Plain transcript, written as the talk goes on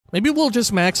Maybe we'll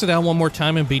just max it out one more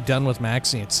time and be done with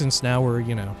maxing it, since now we're,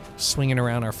 you know, swinging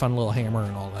around our fun little hammer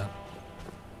and all that.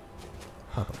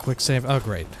 Pop a quick save. Oh,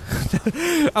 great.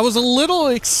 I was a little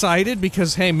excited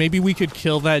because, hey, maybe we could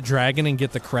kill that dragon and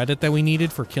get the credit that we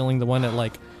needed for killing the one at,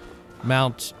 like,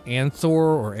 Mount Anthor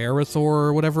or Arathor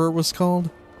or whatever it was called.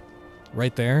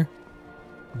 Right there.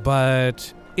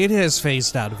 But it has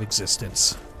phased out of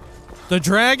existence. The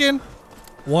dragon?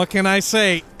 What can I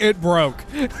say? It broke.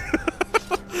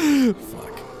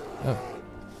 Fuck. Oh.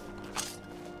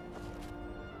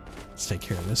 Let's take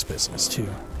care of this business, too.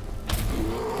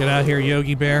 Get out here,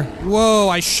 Yogi Bear. Whoa,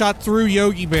 I shot through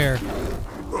Yogi Bear. There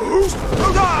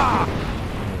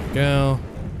we go.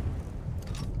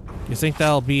 You think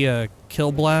that'll be a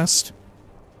kill blast?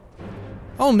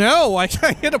 Oh no, I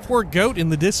hit a poor goat in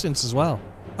the distance as well.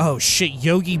 Oh shit,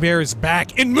 Yogi Bear is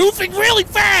back and moving really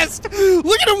fast!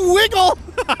 Look at him wiggle!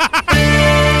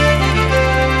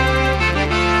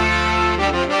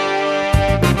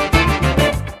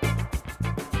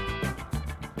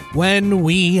 When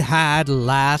we had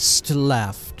last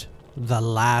left the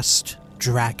last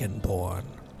Dragonborn,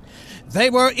 they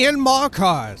were in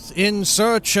Markarth in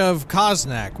search of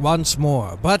Koznak once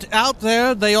more, but out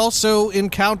there they also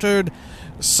encountered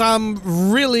some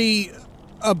really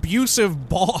abusive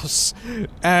boss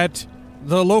at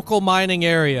the local mining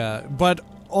area, but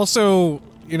also,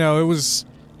 you know, it was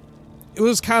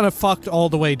kind of fucked all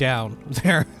the way down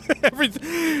there.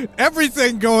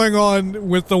 Everything going on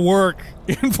with the work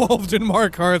involved in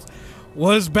Markarth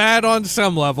was bad on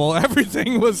some level.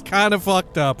 Everything was kind of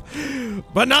fucked up.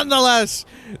 But nonetheless,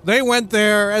 they went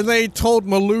there and they told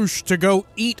Malouche to go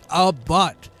eat a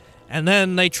butt. And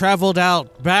then they traveled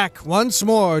out back once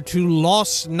more to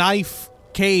Lost Knife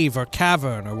Cave or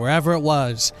Cavern or wherever it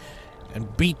was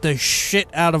and beat the shit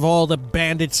out of all the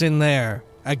bandits in there.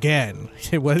 Again,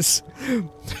 it was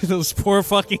those poor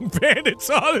fucking bandits,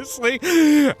 honestly.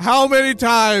 How many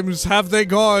times have they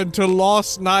gone to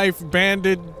Lost Knife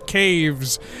Bandit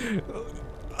Caves?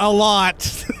 A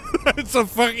lot. It's a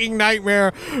fucking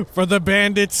nightmare for the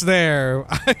bandits there.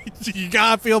 You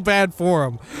gotta feel bad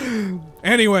for them.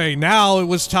 Anyway, now it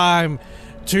was time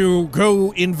to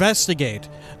go investigate.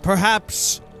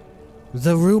 Perhaps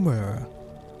the rumor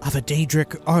of a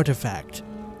Daedric artifact,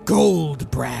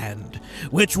 Goldbrand,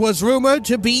 which was rumored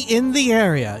to be in the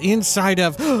area inside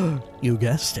of, you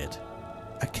guessed it,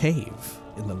 a cave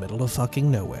in the middle of fucking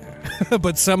nowhere.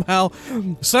 But somehow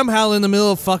in the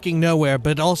middle of fucking nowhere,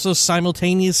 but also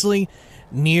simultaneously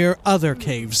near other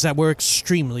caves that were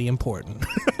extremely important.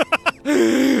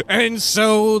 And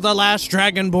so the last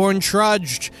Dragonborn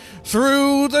trudged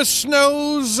through the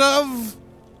snows of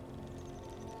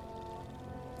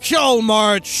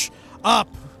Kjolmarch up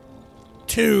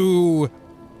to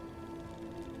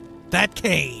that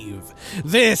cave.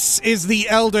 This is the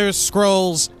Elder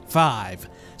Scrolls V,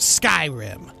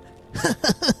 Skyrim.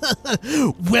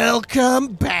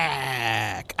 Welcome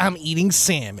back. I'm eating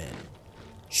salmon.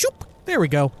 Shoop. There we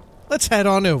go. Let's head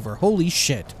on over. Holy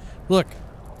shit. Look.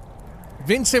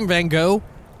 Vincent Van Gogh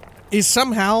is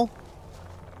somehow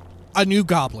a new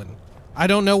goblin. I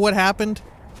don't know what happened,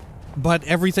 but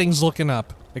everything's looking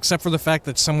up. Except for the fact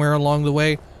that somewhere along the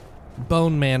way,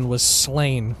 Bone Man was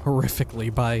slain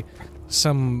horrifically by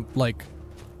some, like,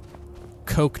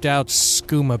 coked out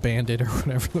skooma bandit or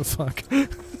whatever the fuck.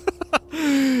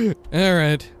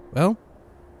 Alright, well.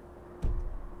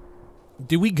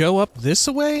 Do we go up this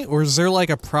way, or is there, like,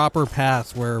 a proper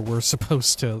path where we're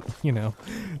supposed to, you know,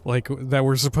 like, that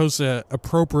we're supposed to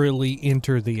appropriately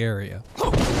enter the area?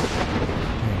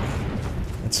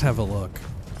 Let's have a look.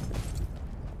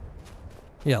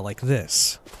 Yeah, like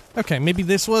this. Okay, maybe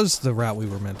this was the route we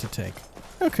were meant to take.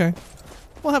 Okay.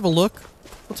 We'll have a look.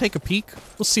 We'll take a peek.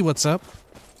 We'll see what's up.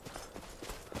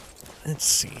 Let's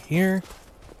see here.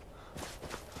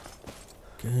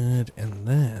 Good, and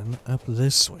then up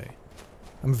this way.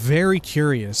 I'm very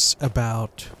curious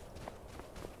about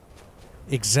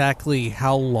exactly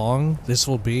how long this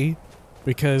will be,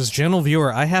 because, gentle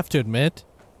viewer, I have to admit,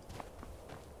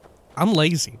 I'm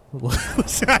lazy.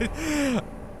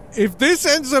 If this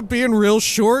ends up being real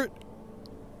short,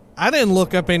 I didn't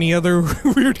look up any other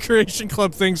Weird Creation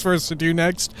Club things for us to do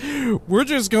next. We're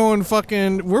just going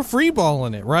fucking, we're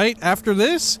freeballing it, right? After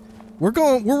this, we're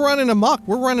running amok,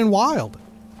 we're running wild.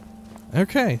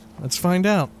 Okay, let's find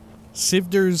out.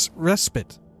 Sivdur's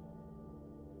Respite.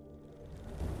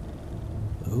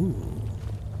 Ooh.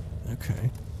 Okay.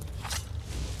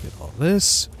 Get all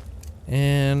this.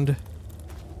 And...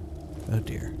 oh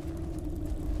dear.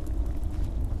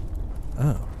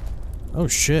 Oh. Oh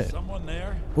shit. Someone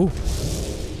there? Ooh.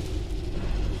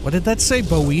 What did that say?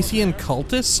 Boethian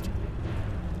cultist?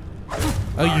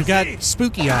 Oh, you got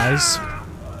spooky eyes.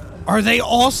 Are they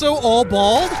also all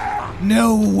bald?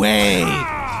 No way.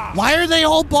 Why are they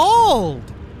all bald?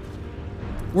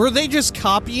 Were they just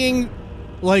copying,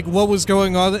 like, what was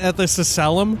going on at the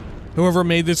Asylum? Whoever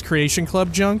made this Creation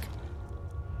Club junk?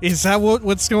 Is that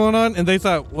what's going on? And they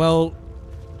thought, well,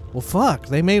 fuck,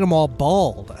 they made them all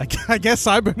bald. I guess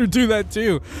I better do that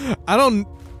too. I don't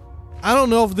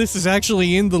know if this is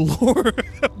actually in the lore,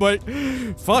 but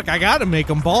fuck, I gotta make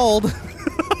them bald.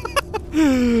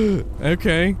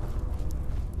 Okay.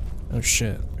 Oh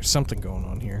shit, there's something going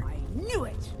on here. I knew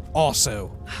it.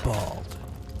 Also bald.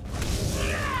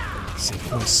 Let's see,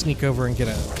 can we sneak over and get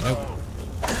a... Nope.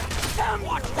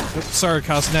 Oops, sorry,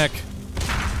 Cosneck.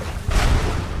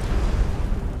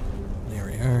 There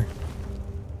we are.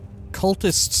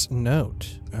 Cultist's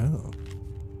note. Oh.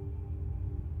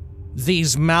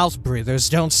 These mouth breathers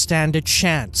don't stand a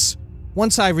chance.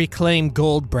 Once I reclaim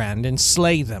Goldbrand and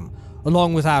slay them,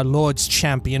 along with our Lord's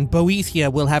champion,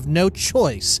 Boethia will have no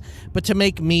choice but to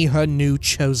make me her new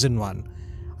chosen one.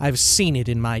 I've seen it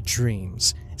in my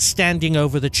dreams, standing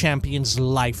over the champion's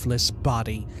lifeless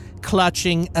body,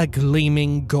 clutching a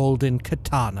gleaming golden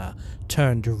katana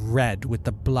turned red with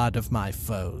the blood of my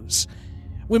foes.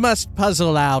 We must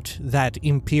puzzle out that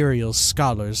Imperial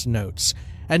Scholar's notes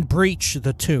and breach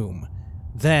the tomb.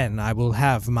 Then I will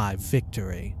have my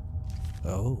victory.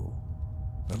 Oh,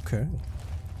 okay.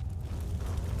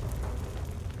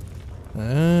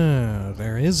 Oh,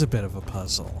 there is a bit of a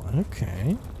puzzle.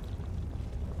 Okay.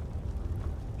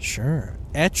 Sure.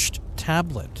 Etched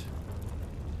tablet.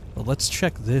 Well, let's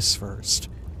check this first.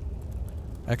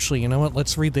 Actually, you know what?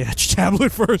 Let's read the etched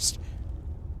tablet first.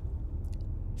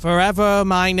 Forever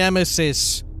my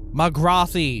nemesis,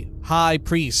 Magrathi, high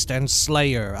priest and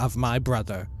slayer of my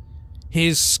brother.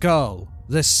 His skull,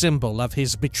 the symbol of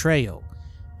his betrayal.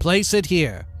 Place it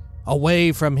here,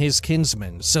 away from his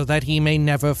kinsmen, so that he may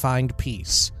never find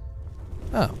peace.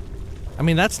 Oh. I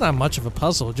mean, that's not much of a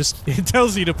puzzle, just it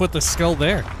tells you to put the skull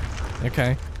there.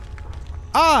 Okay.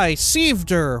 I,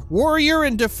 Sivdur, warrior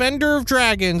and defender of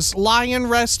dragons, lie and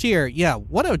rest here. Yeah,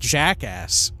 what a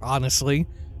jackass, honestly.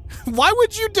 Why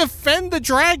would you defend the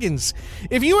dragons?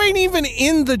 If you ain't even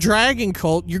in the dragon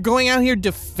cult, you're going out here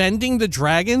defending the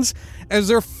dragons as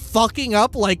they're fucking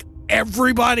up like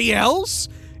everybody else?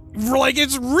 Like,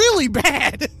 it's really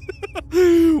bad.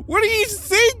 What are you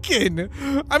thinking?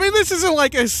 I mean, this isn't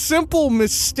like a simple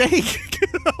mistake.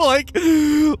 like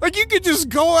you could just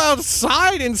go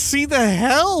outside and see the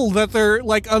hell that they're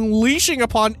like unleashing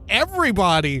upon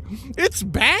everybody. It's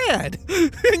bad.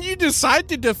 And you decide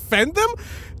to defend them?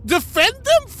 Defend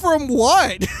them from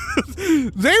what?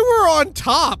 They were on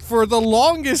top for the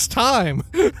longest time.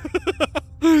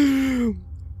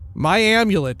 My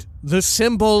amulet, the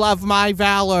symbol of my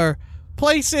valor.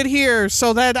 Place it here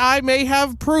so that I may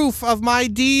have proof of my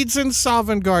deeds in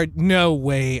Sovngarde. No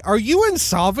way. Are you in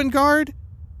Sovngarde?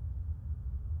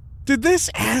 Did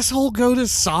this asshole go to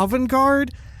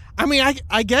Sovngarde? I mean,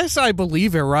 I guess I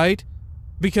believe it, right?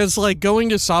 Because, like, going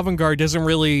to Sovngarde doesn't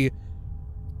really...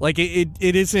 Like, it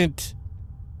isn't...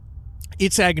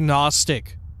 It's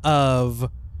agnostic of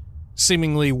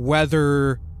seemingly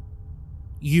whether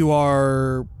you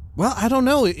are... Well, I don't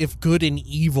know if good and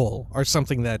evil are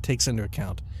something that it takes into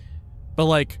account. But,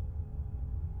 like,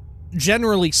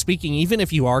 generally speaking, even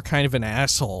if you are kind of an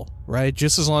asshole, right?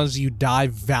 Just as long as you die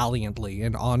valiantly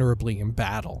and honorably in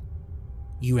battle,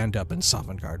 you end up in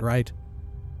Sovngarde, right?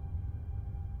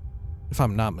 If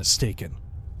I'm not mistaken.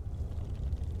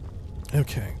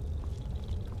 Okay.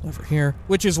 Over here.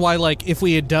 Which is why, like, if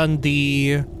we had done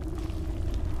the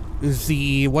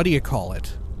what do you call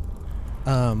it?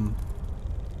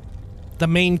 The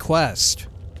main quest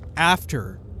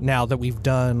after, now that we've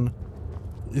done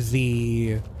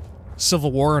the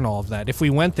Civil War and all of that, if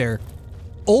we went there,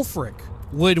 Ulfric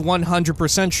would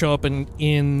 100% show up in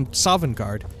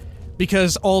Sovngarde.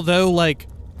 Because although, like,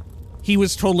 he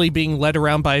was totally being led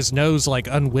around by his nose, like,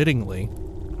 unwittingly,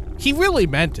 he really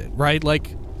meant it, right?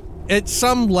 Like, at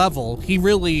some level, he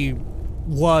really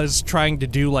was trying to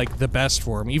do, like, the best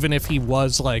for him, even if he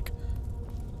was, like,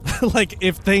 like,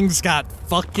 if things got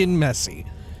fucking messy,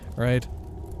 right?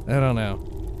 I don't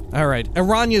know. Alright,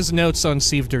 Aranya's notes on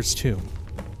Sivdur's tomb.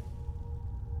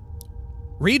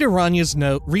 Read Aranya's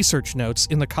research notes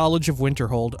in the College of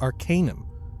Winterhold Arcanum.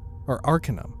 Or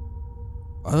Arcanum.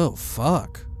 Oh,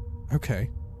 fuck. Okay.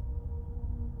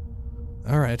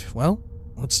 Alright, well,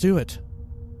 let's do it.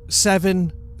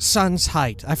 7 Sun's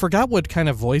Height. I forgot what kind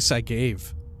of voice I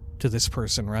gave to this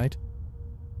person, right?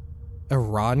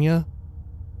 Eranya?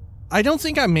 I don't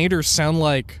think I made her sound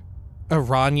like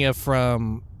Eranya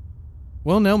from...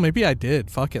 Well, no, maybe I did.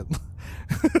 Fuck it.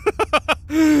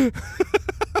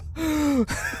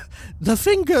 The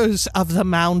fingers of the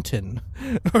mountain.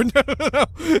 Oh, no.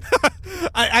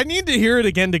 I need to hear it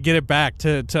again to get it back,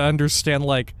 to understand,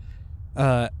 like,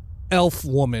 elf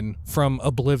woman from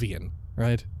Oblivion,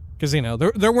 right? Because, you know,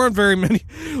 there weren't very many...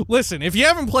 Listen, if you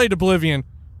haven't played Oblivion,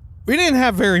 we didn't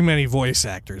have very many voice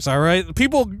actors, all right?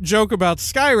 People joke about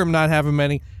Skyrim not having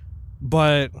many,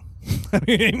 but... I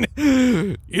mean,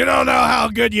 you don't know how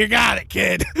good you got it,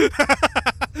 kid.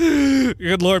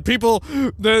 Good lord, people,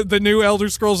 the new Elder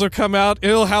Scrolls will come out,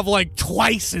 it'll have like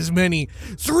twice as many,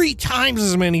 3 times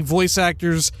as many voice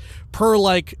actors per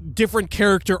like different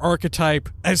character archetype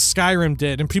as Skyrim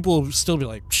did, and people will still be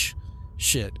like,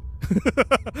 shit.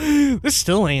 This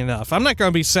still ain't enough. I'm not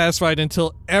gonna be satisfied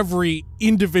until every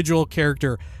individual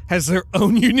character has their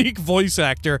own unique voice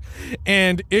actor,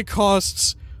 and it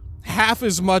costs half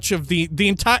as much of the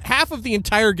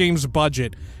entire game's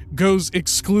budget goes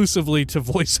exclusively to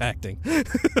voice acting.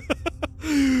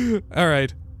 All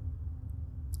right.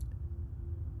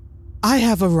 I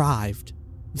have arrived.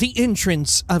 The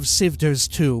entrance of Sivdur's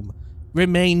tomb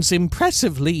remains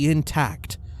impressively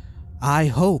intact. I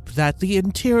hope that the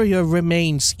interior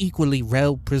remains equally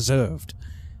well preserved.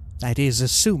 That is,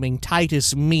 assuming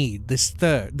Titus Mede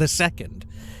the second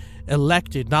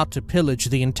elected not to pillage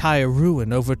the entire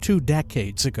ruin over 2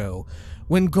 decades ago,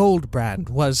 when Goldbrand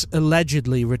was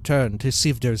allegedly returned to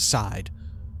Sivdur's side.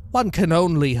 One can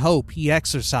only hope he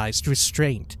exercised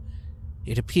restraint.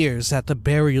 It appears that the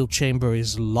burial chamber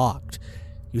is locked,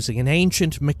 using an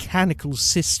ancient mechanical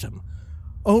system,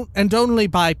 and only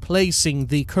by placing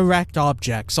the correct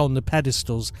objects on the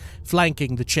pedestals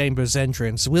flanking the chamber's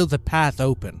entrance will the path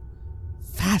open.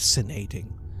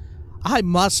 Fascinating. I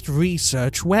must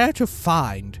research where to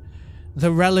find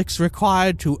the relics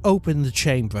required to open the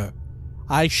chamber.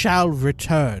 I shall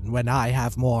return when I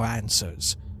have more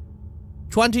answers.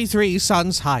 23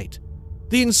 Suns Height.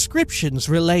 The inscriptions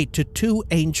relate to 2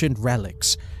 ancient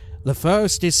relics. The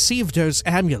first is Sivdur's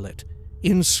Amulet,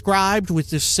 inscribed with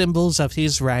the symbols of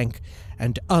his rank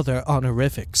and other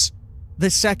honorifics. The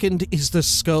second is the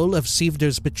skull of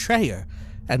Sivdur's betrayer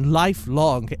and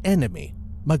lifelong enemy,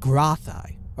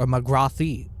 Magrathi.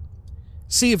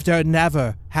 Sivdur,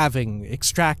 never having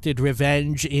extracted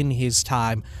revenge in his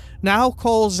time, now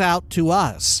calls out to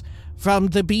us from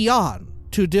the beyond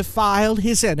to defile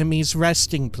his enemy's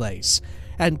resting place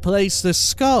and place the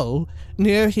skull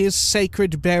near his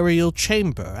sacred burial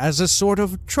chamber as a sort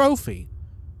of trophy.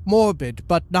 Morbid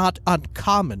but not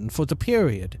uncommon for the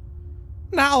period.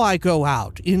 Now I go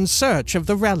out in search of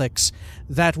the relics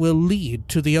that will lead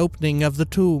to the opening of the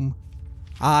tomb.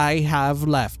 I have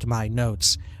left my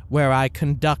notes where I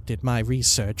conducted my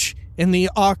research in the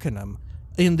Arcanum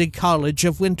in the College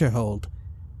of Winterhold.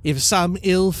 If some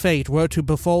ill fate were to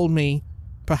befall me,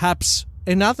 perhaps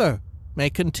another may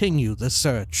continue the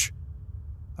search.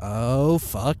 Oh,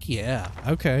 fuck yeah.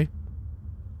 Okay.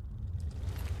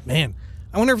 Man,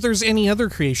 I wonder if there's any other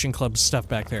Creation Club stuff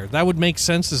back there. That would make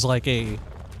sense as like a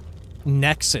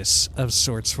nexus of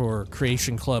sorts for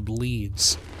Creation Club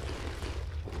leads.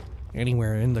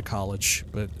 Anywhere in the college,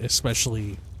 but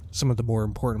especially some of the more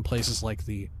important places like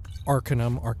the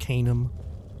Arcanum.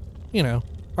 You know,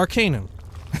 Arcanum.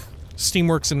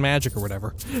 Steamworks and Magic or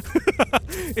whatever.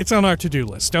 It's on our to-do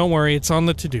list. Don't worry, it's on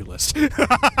the to-do list.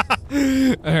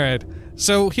 Alright,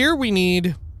 so here we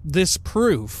need this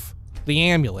proof, the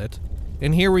amulet,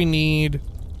 and here we need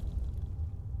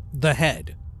the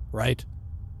head, right?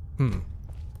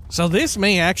 So this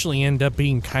may actually end up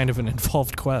being kind of an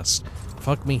involved quest.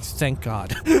 Fuck me, thank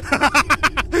God.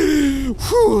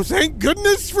 Whew, thank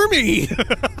goodness for me!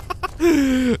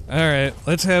 Alright,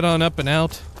 let's head on up and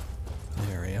out.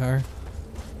 There we are.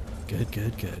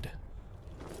 Good.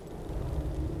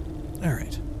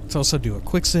 Alright, let's also do a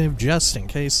quick save just in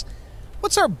case.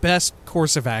 What's our best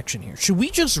course of action here? Should we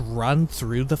just run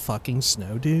through the fucking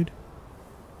snow, dude?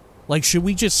 Like, should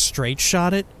we just straight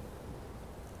shot it?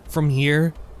 From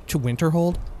here to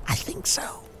Winterhold? I think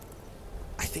so.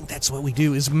 I think that's what we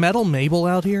do. Is Metal Mabel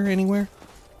out here anywhere?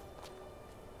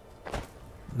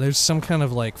 There's some kind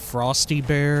of, like, Frosty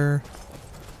Bear.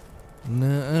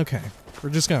 No, okay. We're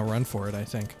just gonna run for it, I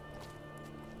think.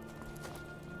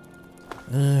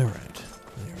 Alright.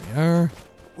 There we are.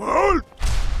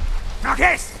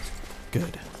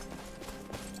 Good.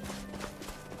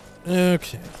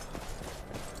 Okay.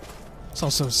 Let's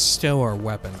also stow our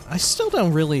weapon. I still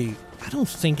don't really... I don't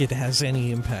think it has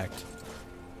any impact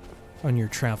on your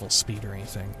travel speed or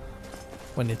anything.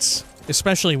 When it's...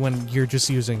 Especially when you're just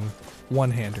using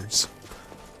one-handers.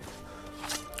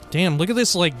 Damn, look at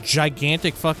this, like,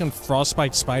 gigantic fucking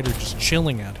frostbite spider just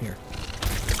chilling out here.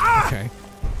 Okay.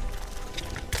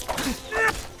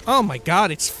 Oh my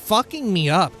god, it's fucking me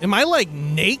up. Am I like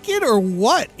naked or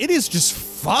what? It is just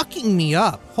fucking me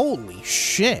up. Holy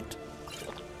shit.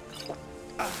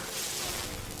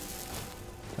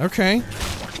 Okay.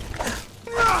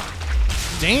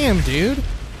 Damn, dude.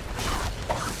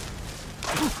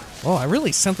 Oh, I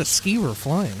really sent the skeever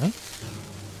flying, huh?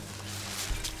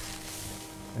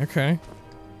 Okay.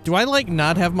 Do I, like,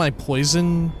 not have my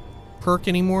poison perk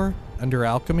anymore under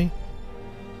alchemy?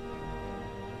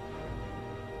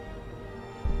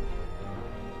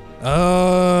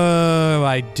 Oh,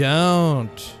 I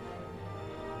don't.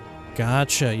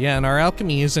 Gotcha. Yeah, and our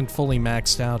alchemy isn't fully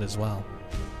maxed out as well.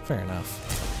 Fair enough.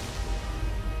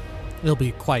 It'll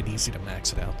be quite easy to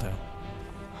max it out, though.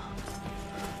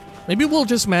 Maybe we'll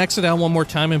just max it out one more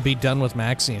time and be done with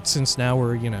maxing it, since now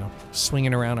we're, you know,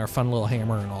 swinging around our fun little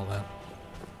hammer and all that.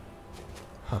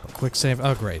 Pop a quick save.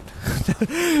 Oh, great.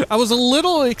 I was a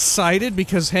little excited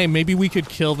because, hey, maybe we could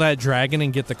kill that dragon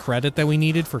and get the credit that we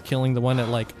needed for killing the one at,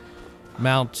 like,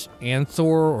 Mount Anthor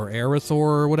or Arathor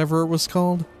or whatever it was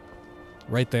called.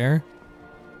 Right there.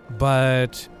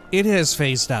 But it has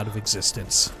phased out of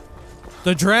existence.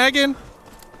 The dragon?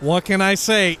 What can I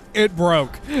say? It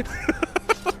broke.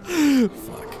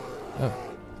 Fuck. Oh.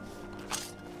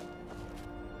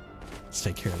 Let's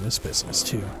take care of this business,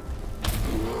 too.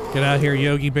 Get out here,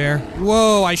 Yogi Bear.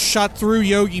 Whoa, I shot through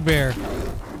Yogi Bear.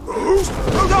 There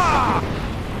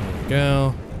we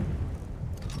go.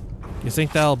 You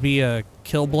think that'll be a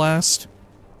kill blast?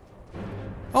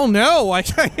 Oh no, I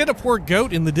hit a poor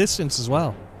goat in the distance as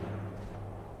well.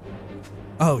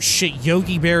 Oh shit,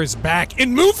 Yogi Bear is back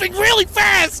and moving really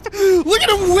fast! Look at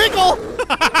him wiggle!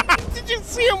 Did you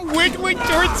see him wiggling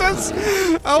towards us?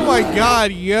 Oh my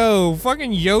god, yo,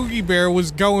 fucking Yogi Bear was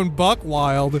going buck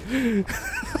wild.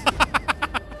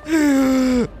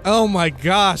 Oh my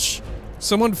gosh.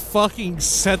 Someone fucking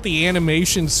set the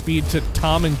animation speed to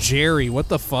Tom and Jerry. What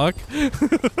the fuck?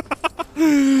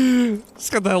 It's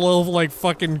got that little, like,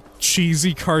 fucking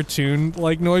cheesy cartoon,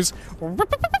 like, noise. You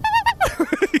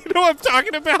know what I'm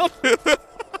talking about?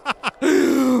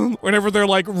 Whenever they're,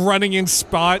 like, running in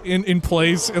spot in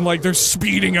place and, like, they're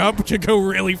speeding up to go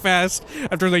really fast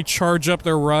after they charge up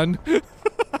their run. What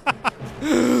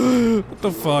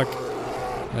the fuck?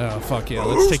 Oh, fuck yeah.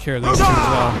 Let's take care of those two as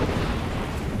well.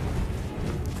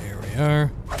 There we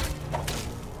are.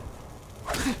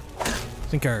 I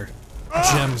think our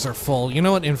gems are full. You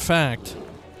know what? In fact,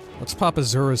 let's pop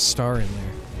Azura's star in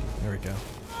there. There we go.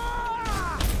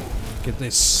 Get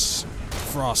this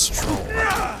frost troll.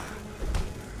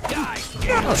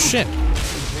 Oh shit!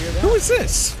 Who is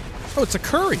this? Oh, it's a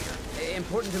courier.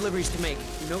 Important deliveries to make.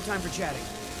 No time for chatting.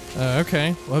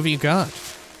 Okay. What have you got?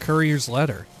 Courier's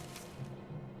letter.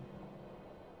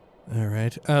 All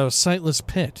right. Oh, sightless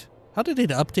pit. How did it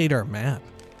update our map?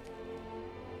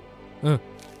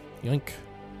 Yoink.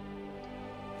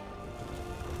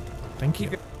 Thank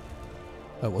you.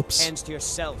 Oh, whoops. Hands to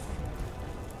yourself.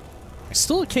 I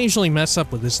still occasionally mess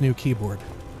up with this new keyboard.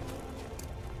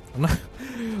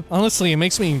 Honestly, it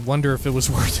makes me wonder if it was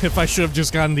worth it, if I should have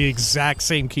just gotten the exact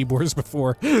same keyboards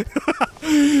before.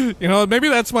 You know, maybe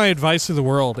that's my advice to the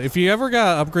world. If you ever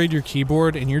gotta upgrade your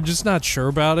keyboard and you're just not sure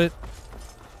about it,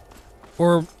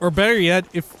 or better yet,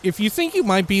 if you think you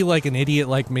might be like an idiot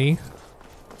like me,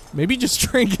 maybe just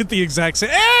try and get the exact same—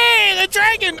 Hey! The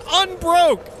dragon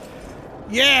unbroke!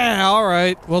 Yeah,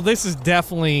 alright. Well, this is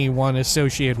definitely one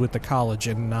associated with the college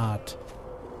and not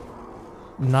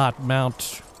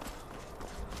Mount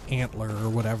Antler or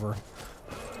whatever.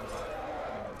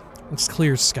 Let's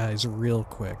clear skies real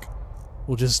quick.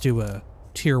 We'll just do a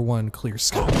tier 1 clear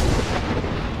sky.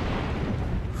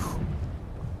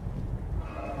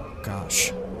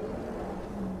 Gosh.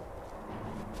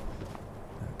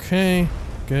 Okay,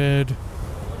 good.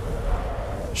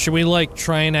 Should we, like,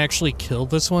 try and actually kill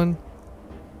this one?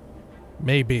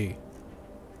 Maybe.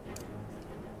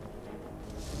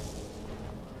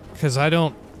 Because I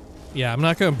don't... Yeah, I'm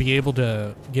not going to be able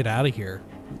to get out of here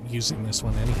using this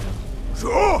one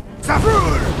anyhow.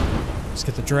 Let's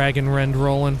get the dragon rend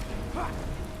rolling.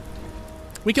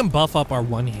 We can buff up our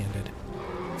one-handed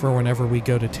for whenever we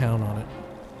go to town on it.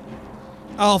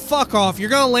 Oh, fuck off. You're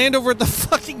going to land over at the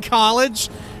fucking college?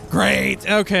 Great.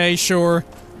 Okay, sure.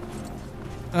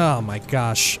 Oh my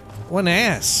gosh. What an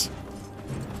ass.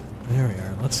 There we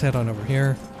are. Let's head on over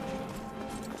here.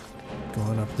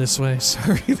 Going up this way.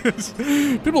 Sorry.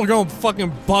 People are going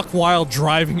fucking buck wild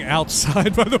driving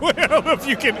outside, by the way. I don't know if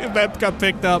you can— if that got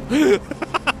picked up.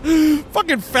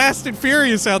 Fucking Fast and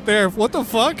Furious out there. What the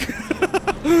fuck?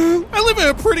 I live in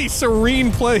a pretty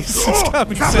serene place. It's gotta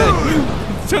be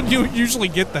said. Don't you usually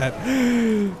get that.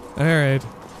 Alright.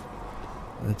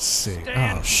 Let's see.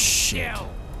 Oh, shit.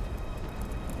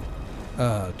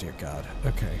 Oh, dear God.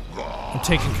 Okay. I'm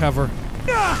taking cover.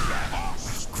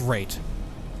 Great.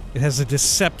 It has a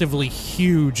deceptively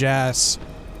huge ass,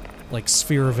 like,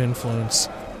 sphere of influence.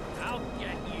 I'll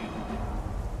get you.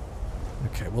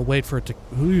 Okay, we'll wait for it to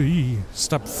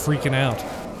stop freaking out.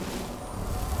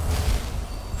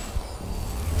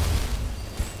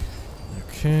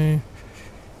 Okay.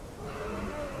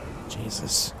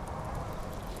 Jesus.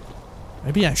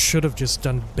 Maybe I should have just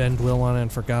done Bend Will on it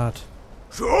and forgot.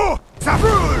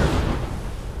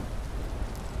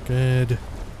 Good.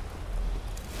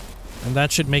 And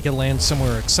that should make it land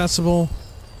somewhere accessible.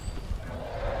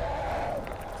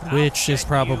 Which is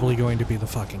probably going to be the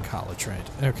fucking college, right?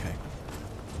 Okay.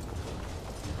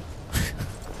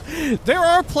 There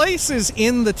are places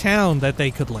in the town that they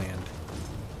could land.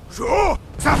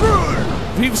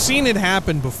 We've seen it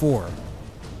happen before.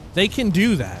 They can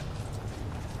do that.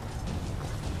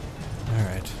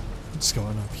 Alright. What's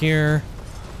going up here?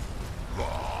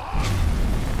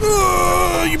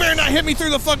 You better not hit me through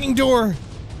the fucking door!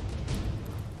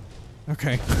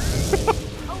 Okay.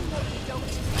 Oh no, you don't.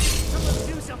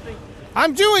 Someone do something.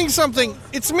 I'm doing something!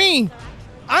 It's me!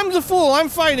 I'm the fool, I'm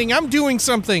fighting, I'm doing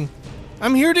something!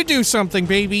 I'm here to do something,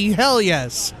 baby! Hell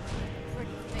yes!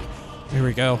 Here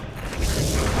we go.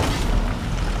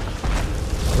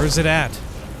 Where's it at?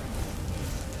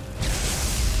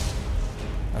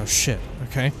 Oh shit,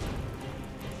 okay.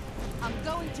 I'm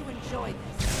going to enjoy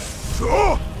this.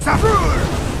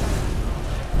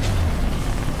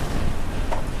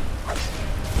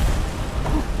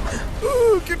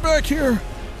 Ooh, get back here!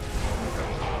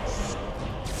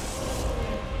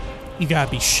 You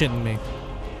gotta be shitting me.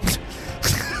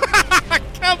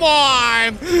 Come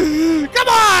on! Come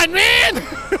on, man!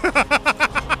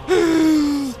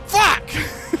 Fuck!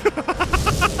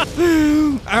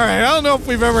 Alright, I don't know if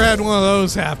we've ever had one of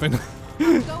those happen.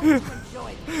 I'm going to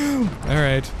enjoy this.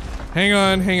 Alright. Hang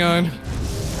on, hang on.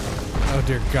 Oh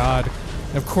dear God.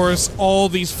 Of course, all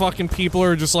these fucking people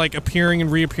are just like appearing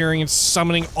and reappearing and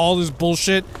summoning all this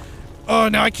bullshit. Oh,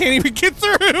 now I can't even get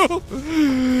through!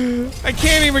 I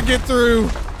can't even get through!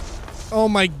 Oh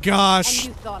my gosh.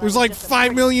 There's like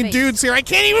 5 million dudes here. I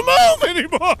can't even move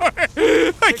anymore!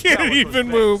 I can't even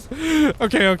move.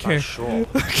 Okay, okay. Sure.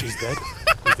 Is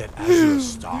that Azure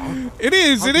Star? It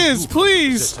is,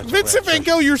 please! Vincent Van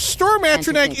Gogh, your storm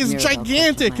Atronek is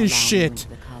gigantic as shit!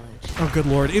 Oh, good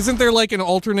lord. Isn't there like an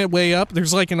alternate way up?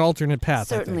 There's like an alternate path.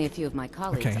 Certainly a few of my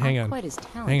colleagues aren't quite as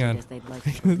talented as they'd like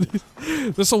to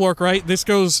be. This'll work, right? This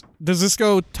goes... Does this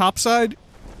go topside?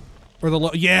 Or the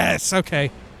low... Yes!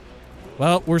 Okay.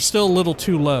 Well, we're still a little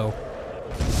too low.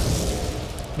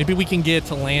 Maybe we can get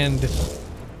to land...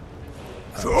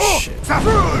 Oh, shit.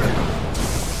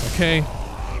 Okay.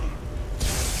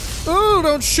 Ooh,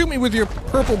 don't shoot me with your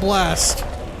purple blast.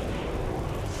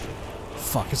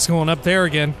 Fuck, it's going up there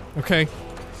again. Okay.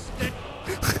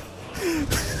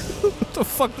 What the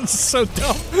fuck? This is so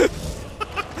dumb.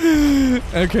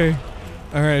 Okay.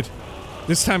 Alright.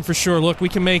 This time for sure. Look, we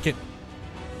can make it.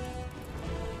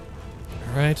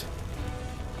 Alright.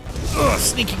 Ugh,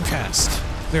 sneaking past.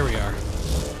 There we are.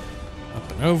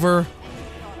 Up and over.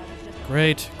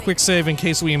 Great. Quick save in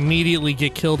case we immediately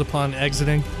get killed upon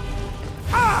exiting.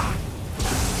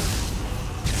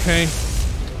 Okay.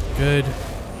 Good.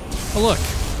 Oh, look.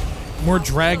 More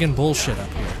dragon bullshit up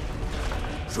here.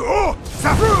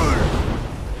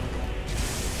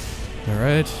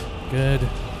 Alright. Good.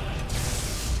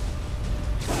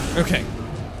 Okay.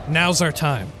 Now's our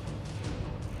time.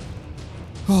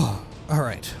 Oh,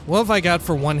 alright. What have I got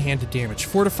for one-handed damage?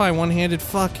 Fortify one-handed?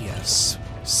 Fuck yes.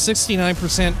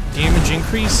 69% damage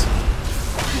increase?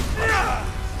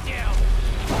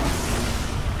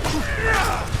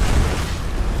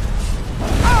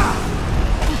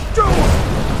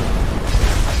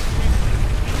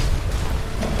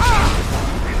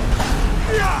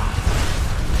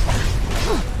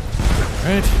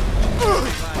 Right.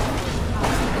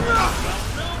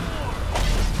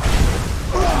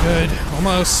 Good.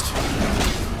 Almost.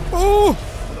 Oh!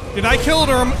 Did I kill it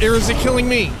or is it killing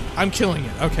me? I'm killing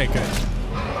it. Okay, good.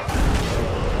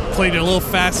 Played it a little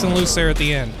fast and loose there at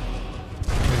the end.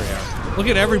 Here we are. Look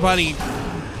at everybody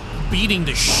beating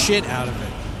the shit out of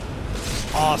it.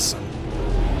 Awesome.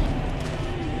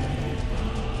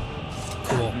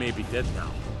 Cool. It may be dead now,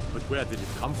 but where did it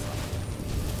come from?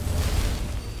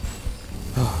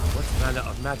 What manner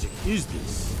of magic is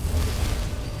this?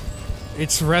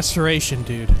 It's restoration,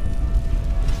 dude.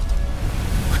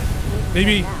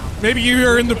 Maybe you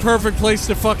are in the perfect place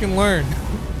to fucking learn.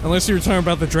 Unless you were talking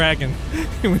about the dragon.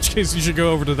 In which case you should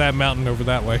go over to that mountain over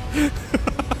that way.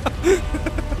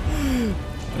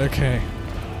 Okay.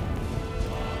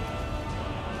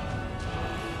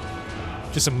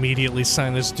 Just immediately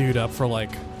sign this dude up for,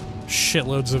 like,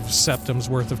 shitloads of septums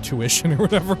worth of tuition or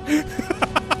whatever.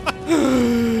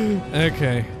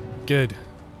 Okay, good.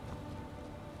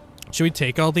 Should we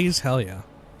take all these? Hell yeah.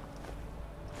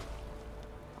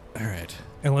 Alright,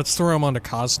 and let's throw them onto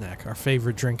Koznak, our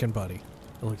favorite drinking buddy.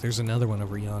 Oh, look, there's another one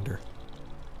over yonder.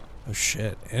 Oh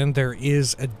shit, and there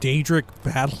is a Daedric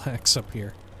battle axe up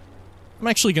here. I'm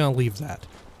actually gonna leave that.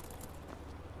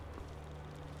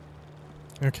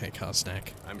 Okay, Koznak.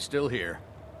 I'm still here.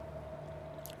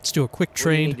 Let's do a quick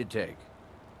trade. What do you need to take?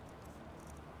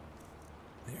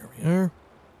 There we are.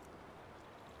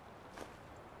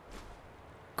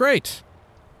 Great.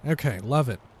 Okay, love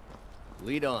it.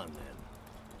 Lead on,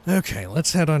 then. Okay,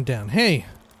 let's head on down. Hey,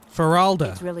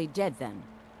 Feralda. It's really dead, then.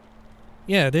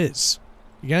 Yeah, it is.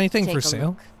 You got anything Take for a sale?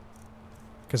 look.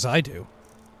 Because I do.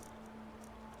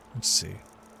 Let's see.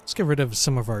 Let's get rid of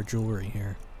some of our jewelry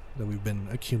here that we've been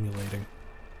accumulating.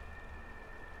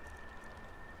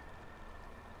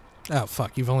 Oh,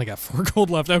 fuck. You've only got 4 gold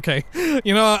left. Okay.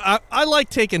 You know, I like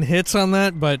taking hits on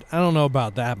that, but I don't know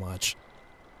about that much.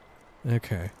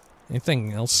 Okay.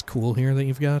 Anything else cool here that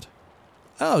you've got?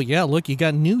 Oh, yeah, look, you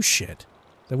got new shit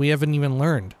that we haven't even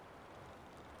learned.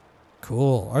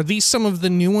 Cool. Are these some of the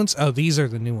new ones? Oh, these are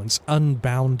the new ones.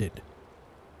 Unbounded.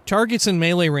 Targets in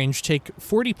melee range take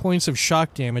 40 points of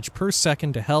shock damage per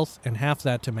second to health and half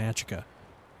that to magicka.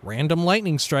 Random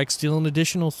lightning strikes deal an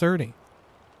additional 30.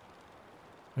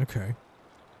 Okay.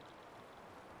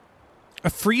 A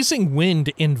freezing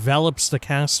wind envelops the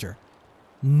caster,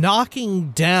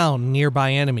 knocking down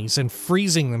nearby enemies and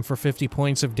freezing them for 50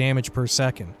 points of damage per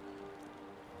second.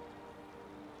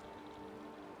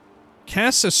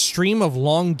 Casts a stream of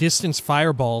long-distance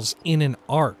fireballs in an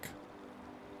arc.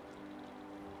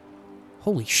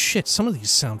 Holy shit, some of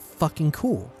these sound fucking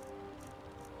cool.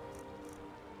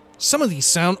 Some of these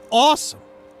sound awesome.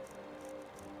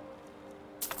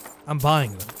 I'm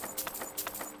buying them.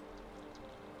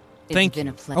 Thank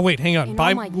you. Oh wait, hang on.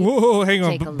 Buy. Whoa, hang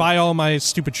on. Buy all my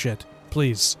stupid shit,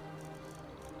 please.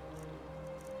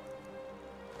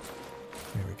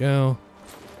 There we go.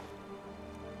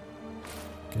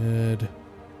 Good.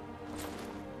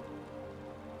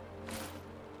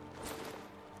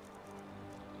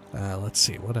 Let's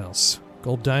see, what else?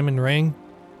 Gold diamond ring.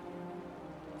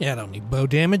 Yeah, I don't need bow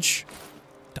damage.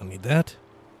 Don't need that.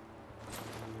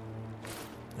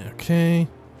 Okay.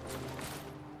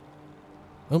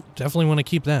 Oh, definitely want to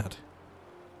keep that.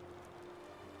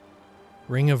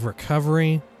 Ring of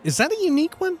recovery. Is that a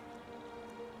unique one?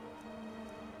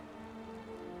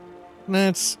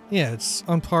 Nah, it's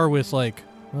on par with, like,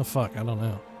 oh fuck, I don't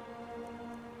know.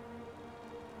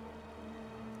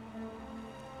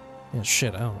 Yeah,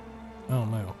 shit, I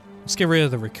don't know. Let's get rid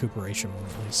of the recuperation one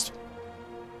at least.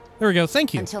 There we go,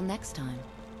 thank you. Until next time.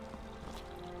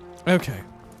 Okay.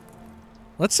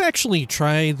 Let's actually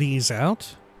try these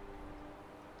out.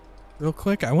 Real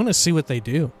quick, I want to see what they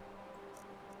do.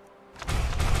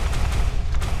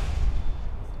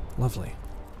 Lovely.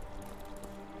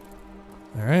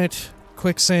 Alright,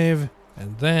 quick save,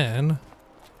 and then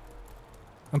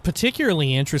I'm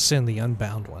particularly interested in the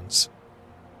unbound ones.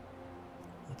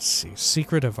 Let's see,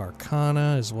 Secret of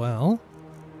Arcana as well.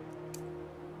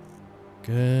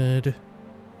 Good.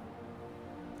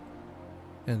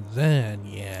 And then,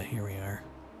 yeah, here we are.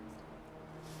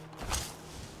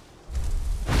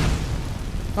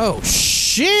 Oh,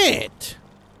 shit!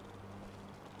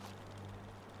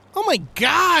 Oh my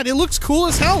god, it looks cool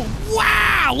as hell!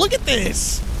 Wow, look at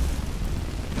this!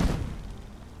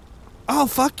 Oh,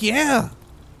 fuck yeah!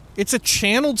 It's a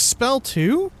channeled spell,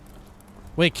 too?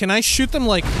 Wait, can I shoot them,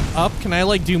 like, up? Can I,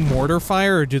 like, do mortar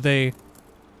fire, or do they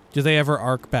ever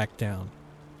arc back down?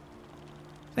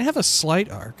 They have a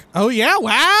slight arc. Oh, yeah?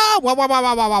 Wow! Wow, wow, wow,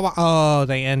 wow, wow, wow. Oh,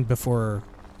 they end before...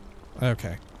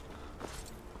 Okay.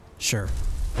 Sure.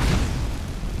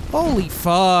 Holy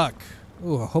fuck!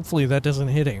 Ooh, hopefully that doesn't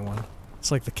hit anyone.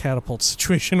 It's like the catapult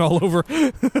situation all over.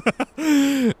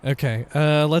 Okay,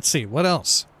 let's see. What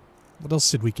else? What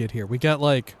else did we get here? We got,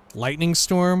 like, lightning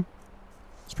storm.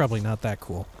 It's probably not that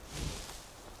cool.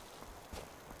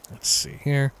 Let's see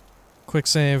here. Quick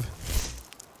save.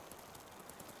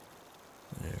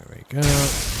 There we go.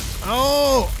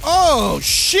 Oh! Oh,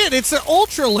 shit! It's an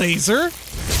ultra laser!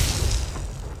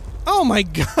 Oh my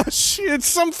gosh, it's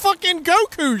some fucking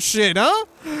Goku shit, huh?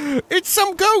 It's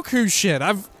some Goku shit.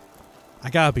 I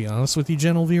gotta be honest with you,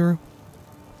 gentle viewer.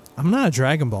 I'm not a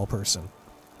Dragon Ball person.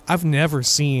 I've never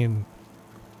seen,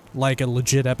 like, a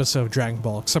legit episode of Dragon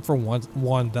Ball, except for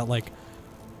one that, like,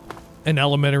 an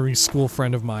elementary school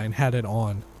friend of mine had it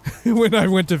on when I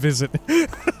went to visit.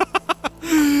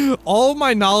 all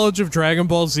my knowledge of Dragon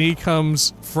Ball Z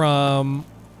comes from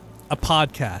a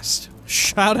podcast.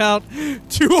 Shout out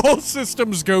to All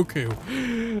Systems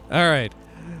Goku. Alright.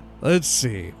 Let's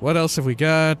see. What else have we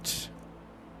got?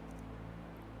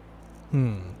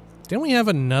 Didn't we have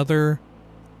another...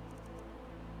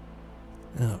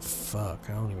 Oh, fuck.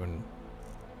 I don't even...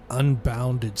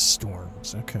 Unbounded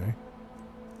Storms. Okay.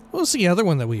 What was the other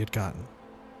one that we had gotten?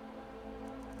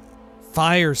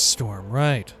 Firestorm,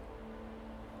 right.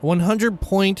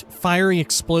 100-point fiery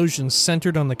explosion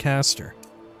centered on the caster.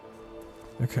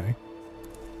 Okay.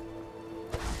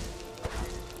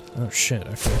 Oh shit,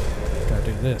 okay. Gotta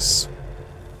do this.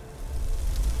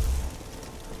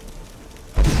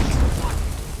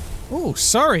 Oh,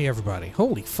 sorry everybody.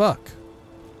 Holy fuck.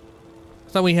 I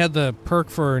thought we had the perk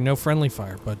for no friendly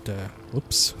fire, but,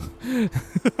 whoops.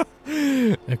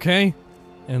 Okay.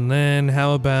 And then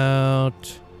how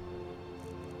about...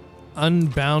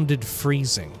 Unbounded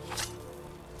freezing.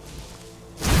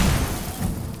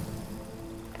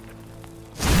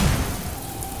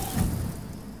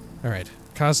 Alright.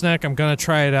 Koznak, I'm gonna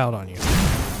try it out on you.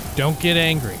 Don't get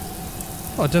angry.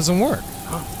 Oh, it doesn't work.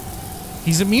 Huh?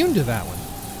 He's immune to that one.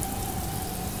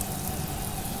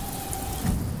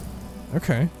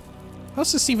 Okay.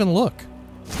 How's this even look?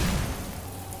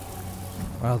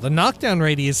 Wow, the knockdown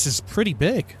radius is pretty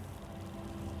big.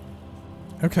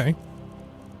 Okay.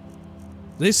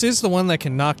 This is the one that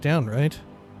can knock down, right?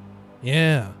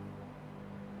 Yeah.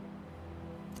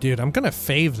 Dude, I'm gonna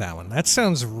fave that one. That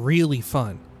sounds really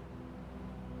fun.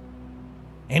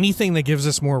 Anything that gives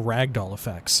us more ragdoll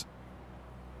effects.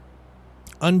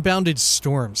 Unbounded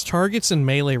Storms. Targets in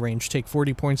melee range take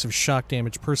 40 points of shock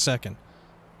damage per second.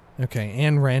 Okay,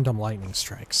 and random lightning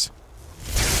strikes.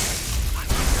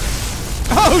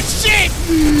 Oh shit!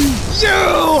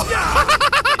 You!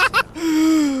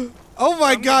 Oh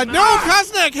my god, no!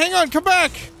 Koznak, hang on, come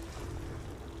back!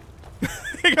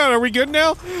 Hang on, are we good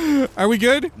now? Are we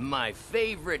good? My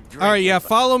favorite drink. Alright, yeah,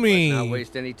 follow me. Let's not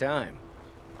waste any time.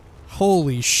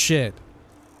 Holy shit.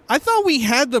 I thought we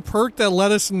had the perk that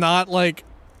let us not, like,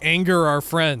 anger our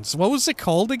friends. What was it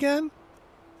called again?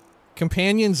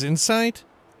 Companion's Insight?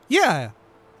 Yeah.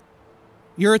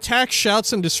 Your attack,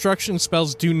 shouts, and destruction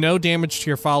spells do no damage to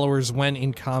your followers when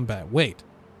in combat. Wait.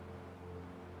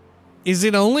 Is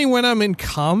it only when I'm in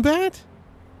combat?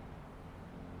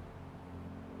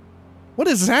 What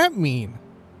does that mean?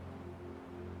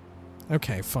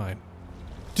 Okay, fine.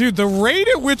 Dude, the rate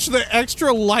at which the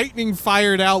extra lightning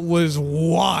fired out was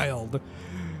wild.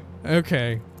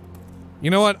 Okay.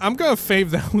 You know what? I'm gonna fave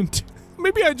that one too.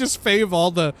 Maybe I just fave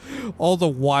all the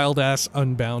wild-ass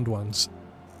unbound ones.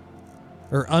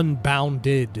 Or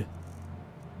unbounded.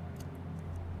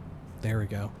 There we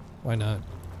go. Why not?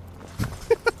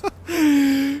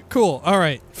 Cool.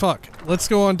 Alright. Fuck. Let's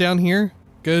go on down here.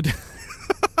 Good.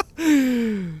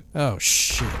 Oh,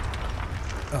 shit.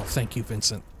 Oh, thank you,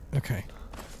 Vincent. Okay.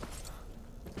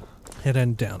 Head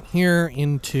on down here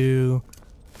into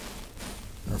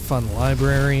our fun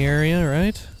library area,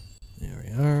 right? There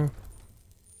we are.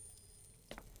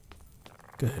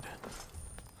 Good.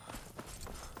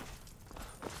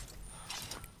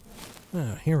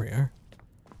 Oh, here we are.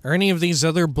 Are any of these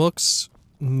other books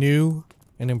new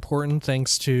and important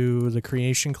thanks to the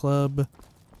Creation Club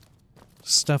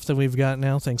stuff that we've got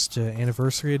now, thanks to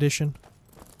Anniversary Edition?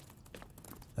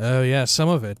 Oh yeah, some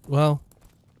of it. Well,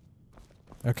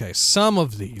 okay, some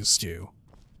of these do.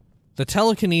 The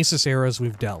telekinesis eras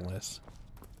we've dealt with.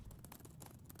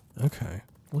 Okay,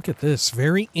 look at this.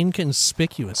 Very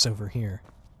inconspicuous over here.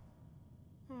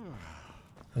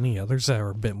 Any others that are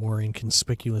a bit more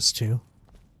inconspicuous too?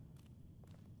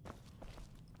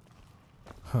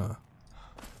 Huh.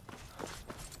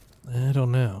 I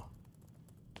don't know.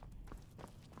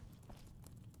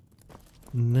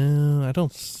 No, I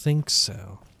don't think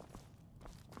so.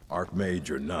 Archmage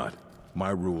or not,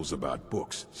 my rules about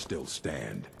books still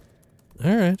stand.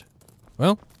 Alright.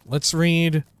 Well, let's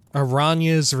read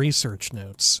Aranya's research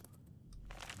notes.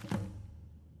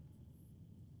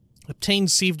 Obtain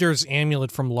Sivdur's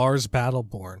amulet from Lars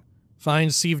Battleborn.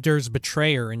 Find Sivdur's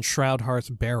betrayer in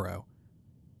Shroudhearth Barrow.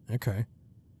 Okay.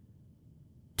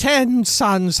 10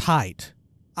 suns' height.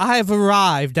 I have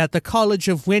arrived at the College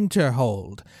of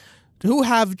Winterhold, who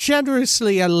have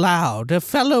generously allowed a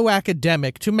fellow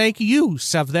academic to make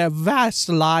use of their vast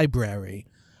library.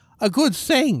 A good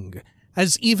thing,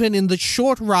 as even in the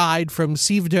short ride from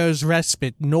Sivdur's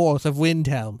Respite north of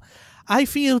Windhelm, I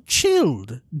feel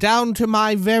chilled down to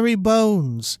my very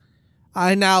bones.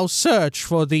 I now search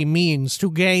for the means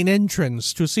to gain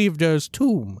entrance to Sivdur's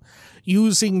tomb,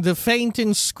 using the faint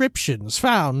inscriptions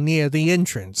found near the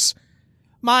entrance.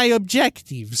 My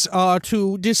objectives are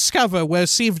to discover where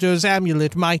Sivdur's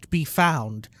amulet might be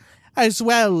found, as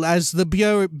well as the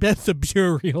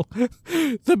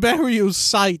burial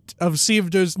site of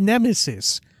Sivdur's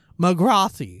nemesis,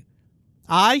 Magrathi.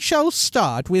 I shall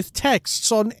start with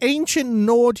texts on ancient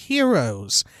Nord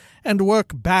heroes and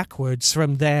work backwards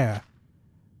from there.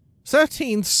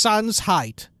 13th Sun's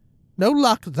height. No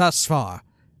luck thus far.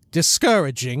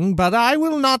 Discouraging, but I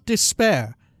will not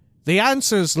despair. The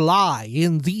answers lie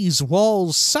in these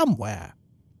walls somewhere.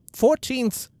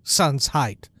 14th Sun's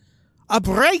height. A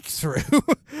breakthrough!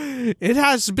 It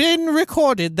has been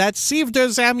recorded that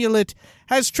Sivdur's amulet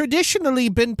has traditionally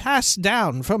been passed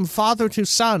down from father to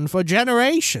son for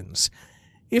generations.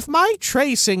 If my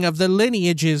tracing of the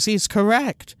lineages is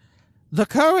correct, the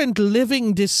current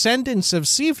living descendants of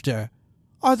Sivdur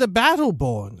are the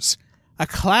Battleborns, a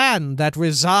clan that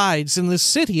resides in the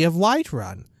city of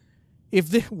Whiterun.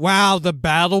 Wow, the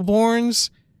Battleborns?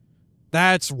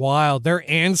 That's wild. Their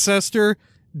ancestor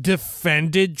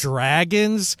defended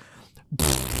dragons?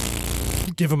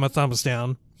 Give them a thumbs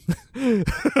down.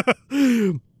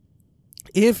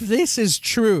 If this is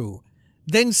true,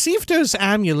 then Sivdur's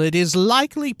amulet is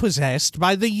likely possessed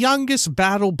by the youngest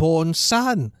Battleborn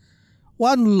son,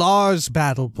 one Lars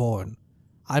Battleborn.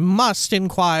 I must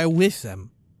inquire with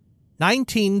them.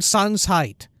 19 Sun's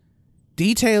height.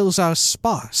 Details are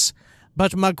sparse,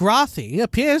 but Magrathi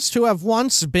appears to have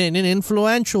once been an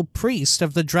influential priest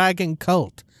of the dragon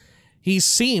cult. He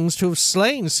seems to have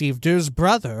slain Sivdur's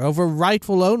brother over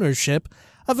rightful ownership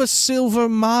of a silver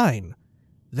mine.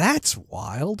 That's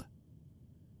wild.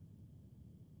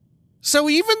 So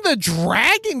even the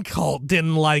dragon cult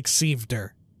didn't like Sivdur,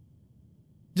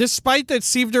 despite that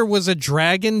Sivdur was a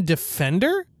dragon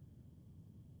defender?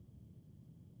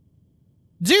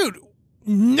 Dude,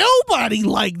 nobody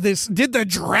liked this. Did the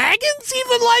dragons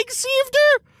even like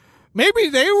Sivdur? Maybe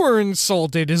they were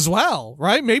insulted as well,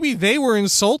 right? Maybe they were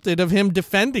insulted of him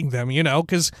defending them, you know,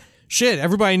 because, shit,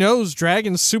 everybody knows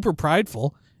dragons super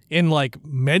prideful in, like,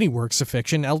 many works of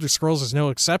fiction. Elder Scrolls is no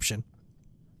exception.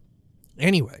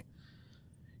 Anyway,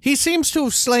 he seems to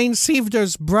have slain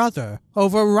Sivdur's brother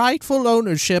over rightful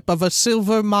ownership of a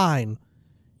silver mine.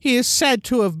 He is said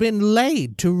to have been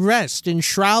laid to rest in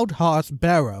Shroudhearth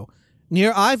Barrow,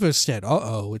 near Iverstead.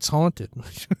 Uh-oh, it's haunted.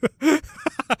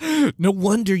 No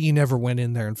wonder you never went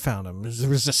in there and found him. There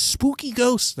was a spooky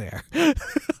ghost there.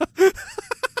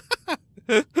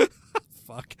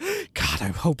 Fuck. God, I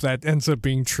hope that ends up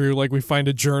being true. Like, we find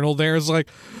a journal there. It's like,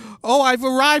 oh, I've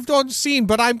arrived on scene,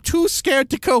 but I'm too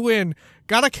scared to go in.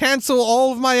 Gotta cancel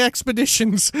all of my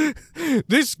expeditions.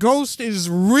 This ghost is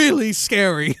really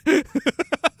scary.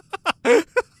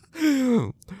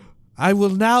 I will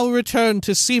now return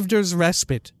to Sivdur's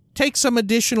Respite, take some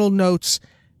additional notes,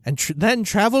 and then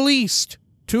travel east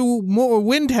to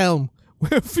Windhelm,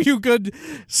 where a few good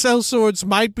sellswords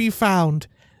might be found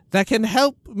that can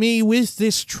help me with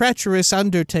this treacherous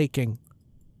undertaking.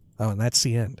 Oh, and that's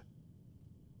the end.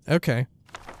 Okay.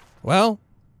 Well,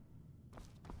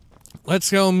 let's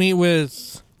go meet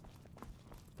with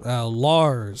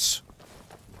Lars.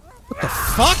 What the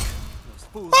fuck?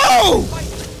 Oh!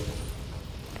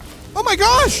 Oh my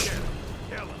gosh!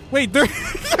 Wait,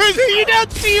 you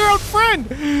don't see your own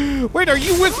friend! Wait, are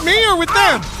you with me or with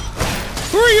them?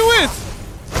 Who are you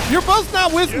with? You're both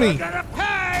not with me. Gonna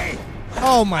pay!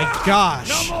 Oh my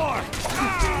gosh. No more!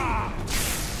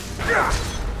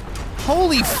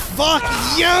 Holy fuck,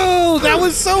 yo! That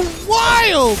was so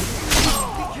wild!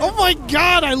 Oh my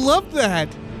god, I love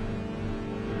that!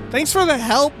 Thanks for the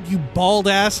help, you bald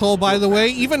asshole, by the way.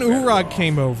 Even Urag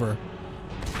came over.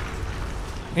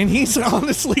 And he's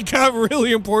honestly got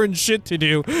really important shit to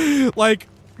do. Like,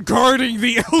 guarding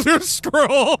the Elder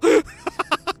Scroll.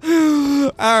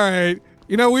 Alright.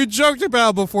 You know, we joked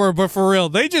about it before, but for real,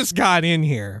 they just got in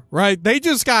here, right? They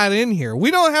just got in here. We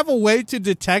don't have a way to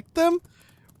detect them,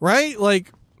 right?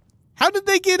 Like, how did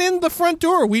they get in the front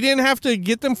door? We didn't have to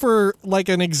get them for, like,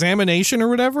 an examination or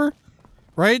whatever?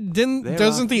 Right?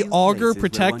 Doesn't the augur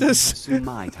protect us?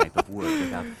 My type of work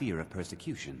without fear of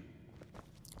persecution.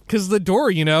 Because the door,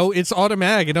 you know, it's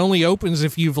automatic. It only opens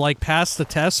if you've, like, passed the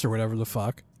test or whatever the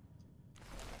fuck.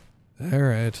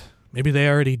 Alright. Maybe they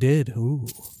already did. Ooh,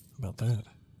 how about that?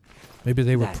 Maybe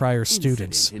they were prior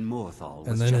students. And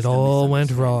then it all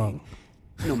went wrong.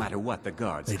 No matter what the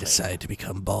guards they decide to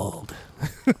become bald.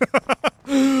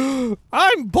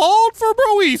 I'm bald for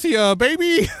Boethia,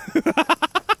 baby!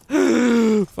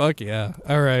 Fuck yeah.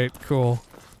 Alright, cool.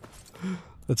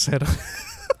 Let's head on.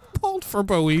 Bald for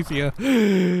Boethia.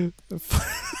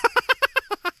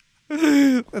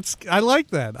 I like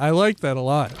that. I like that a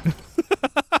lot.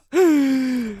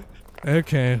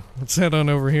 Okay, let's head on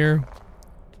over here.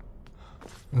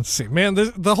 Let's see. Man,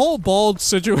 the whole bald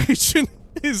situation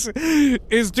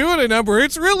is doing a number.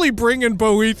 It's really bringing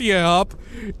Boethia up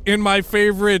in my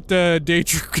favorite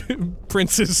Daedric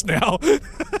princes now.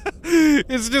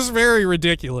 It's just very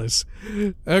ridiculous.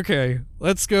 Okay,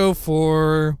 let's go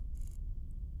for...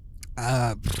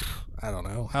 I don't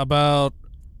know. How about...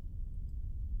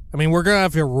 I mean, we're gonna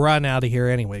have to run out of here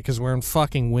anyway, because we're in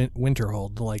fucking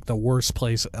Winterhold, like the worst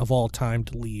place of all time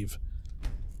to leave.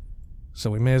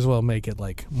 So we may as well make it,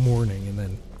 like, morning and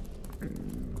then,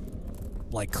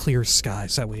 like, clear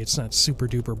skies. That way it's not super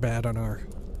duper bad on our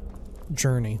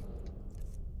journey.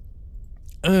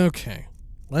 Okay.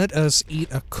 Let us eat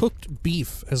a cooked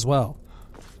beef as well.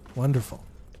 Wonderful.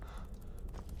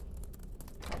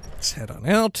 Let's head on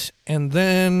out, and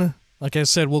then, like I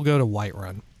said, we'll go to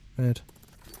Whiterun. Right?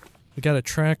 We got a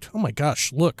tract. Oh my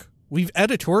gosh, look. We've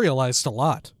editorialized a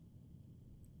lot.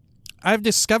 I've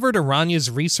discovered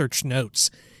Aranya's research notes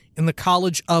in the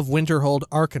College of Winterhold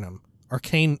Arcaneum.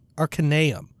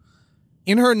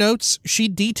 In her notes, she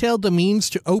detailed the means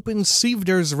to open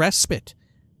Sivdur's Respite,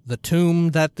 the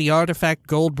tomb that the artifact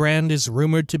Goldbrand is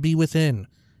rumored to be within.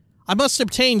 I must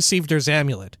obtain Sivdur's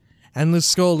amulet, and the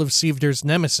skull of Sivdur's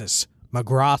nemesis,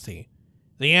 Magrathi.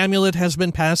 The amulet has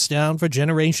been passed down for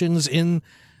generations in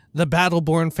the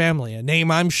Battleborn family, a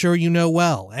name I'm sure you know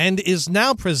well, and is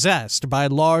now possessed by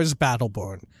Lars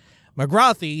Battleborn.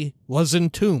 Magrathi was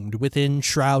entombed within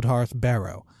Shroudhearth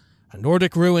Barrow, a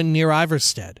Nordic ruin near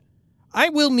Iverstead. I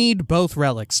will need both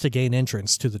relics to gain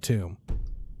entrance to the tomb.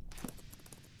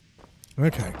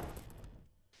 Okay.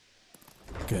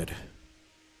 Good.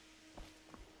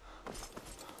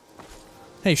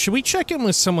 Hey, should we check in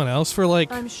with someone else for,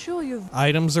 like, I'm sure you've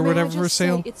items or whatever for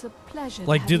sale? It's a pleasure.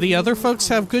 Like, do the other folks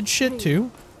have good shit too?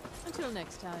 Until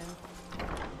next time.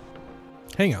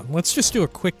 Hang on, let's just do a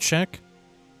quick check.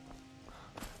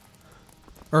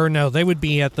 Or no, they would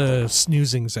be at the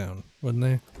snoozing zone, wouldn't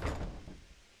they?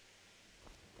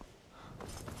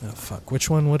 Oh fuck, which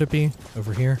one would it be?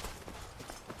 Over here?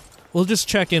 We'll just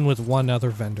check in with one other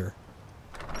vendor.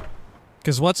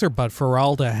 Because what's her butt,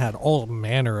 Feralda had all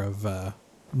manner of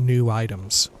new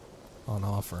items on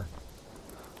offer.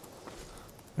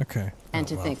 Okay. And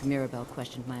to think Mirabelle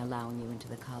questioned my allowing you into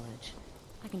the college.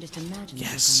 I can just imagine the look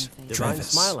on her face. Divine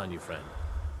smile on you, friend.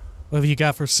 What have you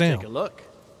got for sale? Take a look.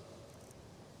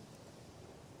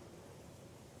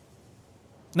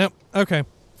 Nope. Okay.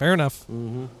 Fair enough.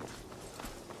 Mm-hmm.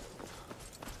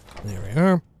 There we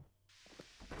are.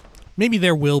 Maybe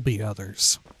there will be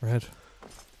others, right?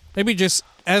 Maybe just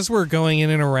as we're going in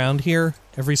and around here,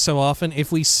 every so often,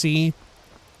 if we see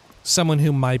someone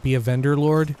who might be a vendor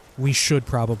lord, we should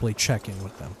probably check in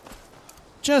with them.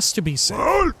 Just to be safe.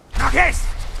 There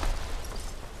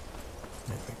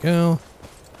we go.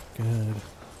 Good.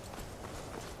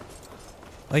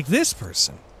 Like this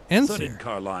person. So did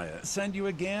Carlia send you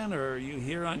again, or are you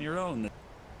here on your own?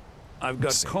 I've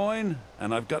got coin,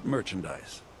 and I've got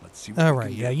merchandise. Let's see what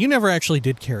Alright, yeah, you never actually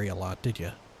did carry a lot, did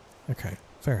you? Okay,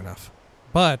 fair enough.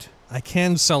 But I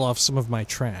can sell off some of my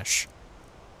trash.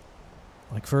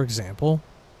 Like, for example,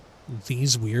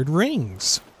 these weird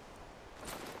rings.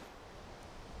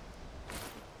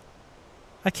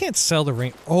 I can't sell the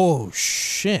ring. Oh,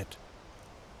 shit.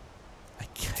 I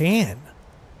can.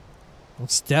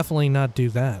 Let's definitely not do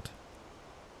that.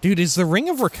 Dude, is the Ring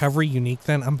of Recovery unique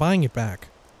then? I'm buying it back.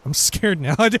 I'm scared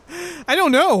now. I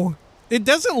don't know. It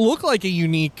doesn't look like a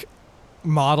unique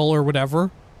model or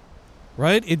whatever.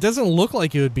 Right? It doesn't look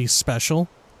like it would be special.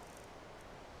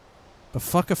 But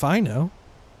fuck if I know.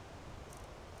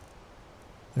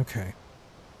 Okay.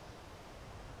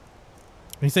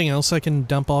 Anything else I can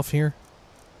dump off here?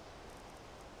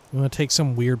 You want to take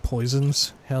some weird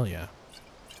poisons? Hell yeah.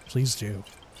 Please do.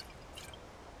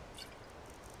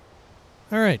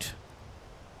 Alright.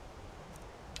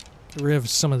 Get rid of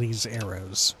some of these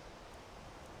arrows.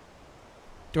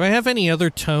 Do I have any other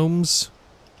tomes?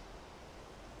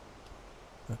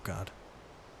 Oh god.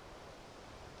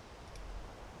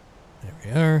 There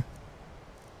we are.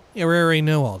 Yeah, we already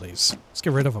know all these. Let's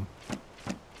get rid of them.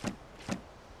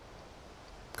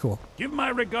 Cool. Give my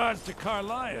regards to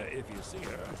Carlia if you see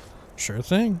her. Sure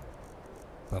thing.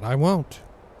 But I won't.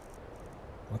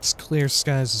 Let's clear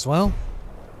skies as well.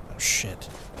 Oh shit.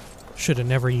 Should have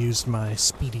never used my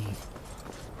speedy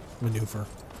maneuver.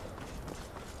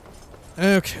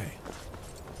 Okay.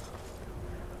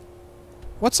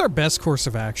 What's our best course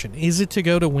of action? Is it to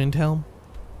go to Windhelm?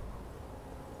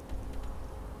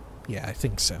 Yeah, I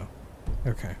think so.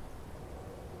 Okay.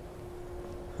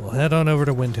 We'll head on over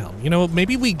to Windhelm. You know,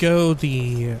 maybe we go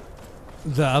the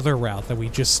other route that we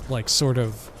just, like, sort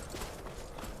of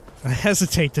I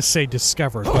hesitate to say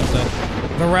discovered, but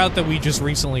the route that we just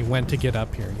recently went to get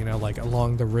up here, you know, like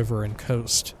along the river and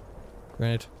coast,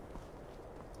 right?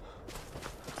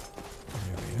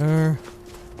 There we are.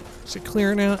 Is it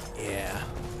clear now? Yeah.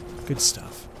 Good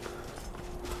stuff.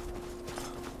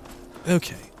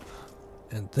 Okay.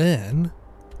 And then...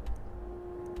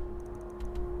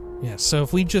 yeah, so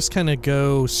if we just kind of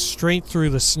go straight through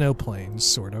the snow plains,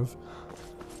 sort of,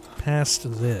 past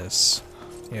this.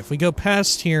 Yeah, if we go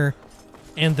past here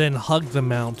and then hug the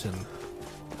mountain,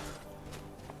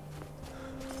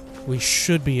 we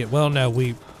should be... well, no,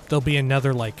 there'll be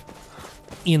another, like,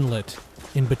 inlet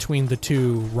in between the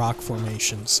two rock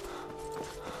formations.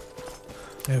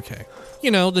 Okay.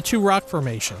 You know, the two rock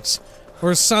formations.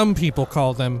 Or some people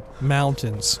call them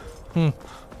mountains. Oh,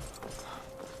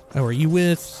 are you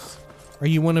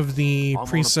one of the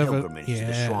priests of... pilgrimage to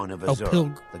the Shrine of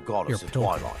Azura, the goddess of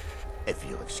twilight, if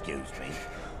you'll excuse me.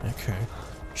 Okay,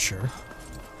 sure.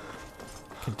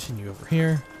 Continue over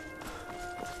here.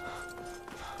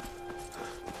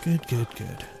 Good, good,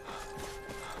 good.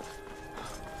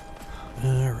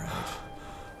 Alright.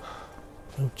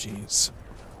 Oh, jeez.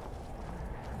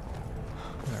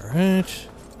 Alright.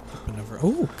 Open over...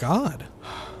 oh, God.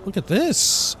 Look at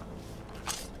this.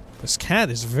 This cat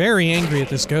is very angry at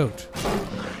this goat.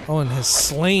 Oh, and has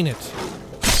slain it.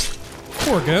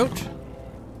 Poor goat.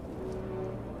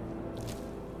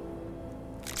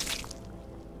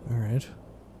 Alright.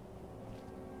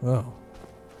 Whoa.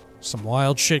 Some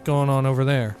wild shit going on over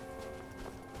there.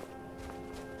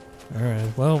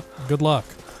 Alright, well, good luck.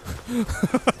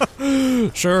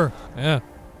 Sure, yeah.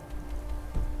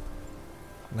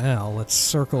 Now, let's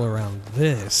circle around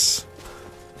this.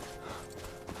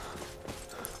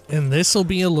 And this'll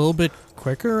be a little bit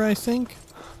quicker, I think?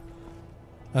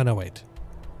 Oh, no, wait.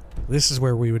 This is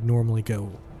where we would normally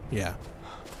go. Yeah.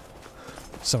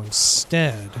 So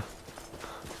instead...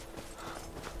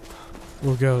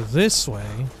 we'll go this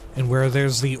way, and where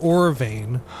there's the ore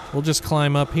vein, we'll just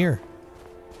climb up here.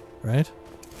 Right?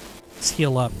 Let's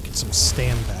heal up, get some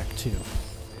stand back, too.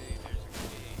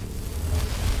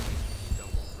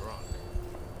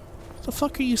 What the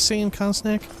fuck are you saying,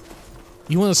 Kosnak?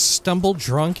 You want to stumble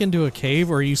drunk into a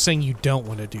cave, or are you saying you don't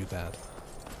want to do that?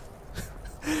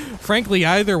 Frankly,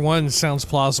 either one sounds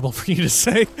plausible for you to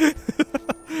say.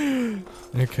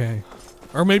 Okay.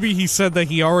 Or maybe he said that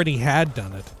he already had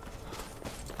done it.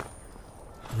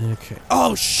 Okay.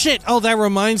 Oh, shit! Oh, that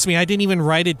reminds me, I didn't even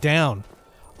write it down.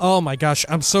 Oh my gosh,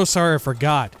 I'm so sorry I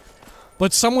forgot.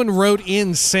 But someone wrote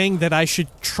in saying that I should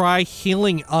try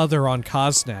healing other on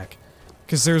Kosnak.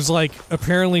 Because there's, like,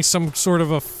 apparently some sort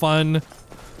of a fun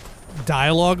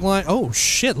dialogue line. Oh,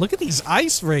 shit, look at these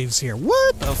ice waves here.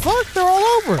 What the fuck? They're all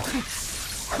over.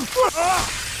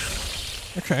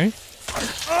 Okay.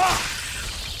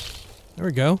 There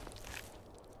we go.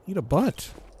 Eat a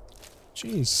butt.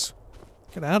 Jeez.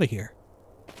 Get out of here.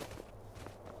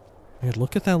 Hey,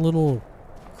 look at that little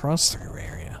cross-through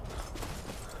area.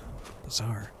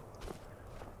 Bizarre.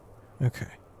 Okay.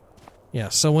 Yeah,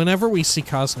 so whenever we see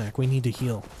Kosnak, we need to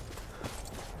heal.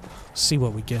 See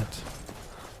what we get.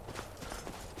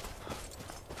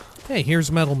 Hey, here's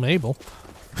Metal Mabel.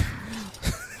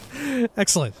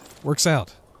 Excellent. Works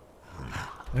out.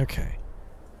 Okay.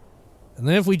 And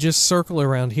then if we just circle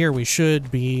around here, we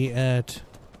should be at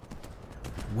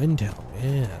Winterhold.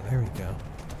 Yeah, there we go.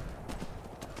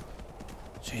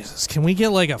 Jesus, can we get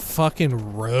like a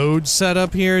fucking road set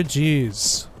up here?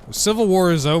 Jeez. The Civil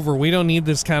War is over. We don't need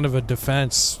this kind of a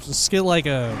defense. Just get like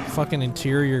a fucking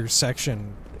interior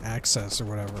section access or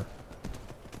whatever.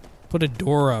 Put a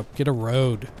door up. Get a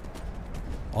road.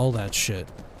 All that shit.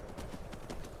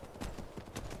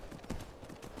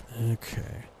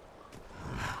 Okay.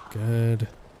 Good.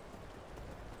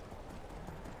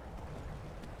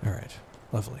 Alright.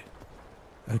 Lovely.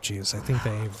 Oh jeez, I think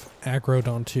they've aggroed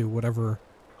onto whatever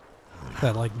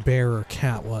that like bear or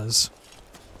cat was.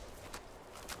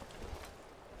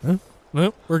 Huh?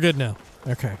 Nope, we're good now.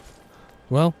 Okay.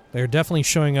 Well, they're definitely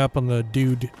showing up on the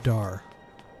dude Dar.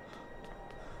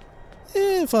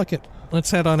 Fuck it.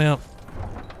 Let's head on out.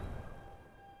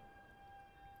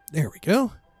 There we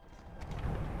go.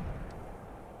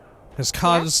 Has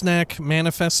Kosnak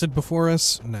manifested before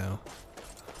us? No.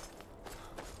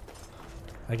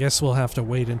 I guess we'll have to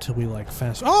wait until we, like,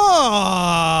 fast...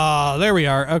 Oh! There we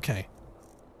are. Okay.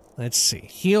 Let's see.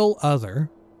 Heal other.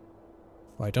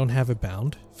 Well, I don't have it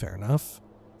bound. Fair enough.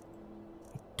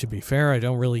 To be fair, I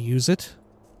don't really use it.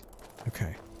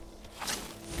 Okay.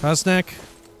 Kosnak,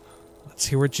 let's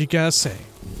hear what you guys say.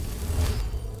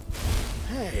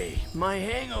 Hey, my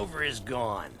hangover is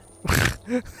gone.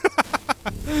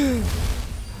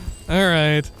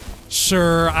 Alright.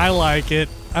 Sure, I like it.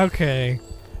 Okay.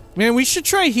 Man, we should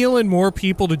try healing more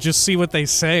people to just see what they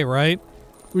say, right?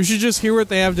 We should just hear what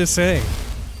they have to say.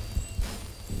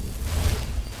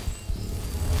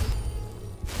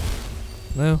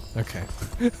 No? Okay.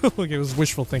 Look, it was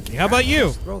wishful thinking. How about you?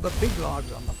 Throw the big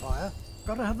logs on the fire.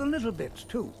 Gotta have the little bits,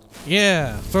 too.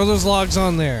 Yeah, throw those logs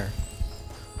on there.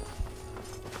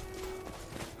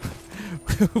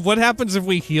 What happens if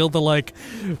we heal the, like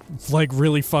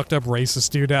really fucked up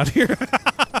racist dude out here?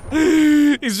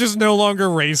 He's just no longer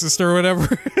racist or whatever.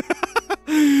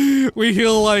 We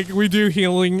heal, like, we do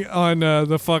healing on,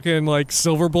 the fucking, like,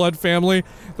 Silverblood family.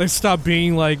 They stop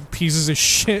being, like, pieces of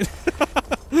shit.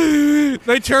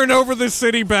 They turn over the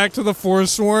city back to the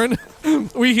Forsworn.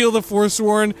 We heal the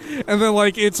Forsworn, and then,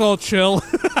 like, it's all chill.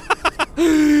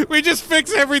 We just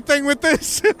fix everything with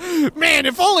this. Man,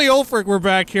 if only Ulfric were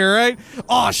back here, right?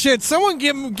 Oh shit, someone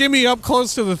give me up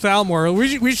close to the Thalmor.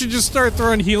 We should just start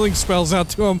throwing healing spells out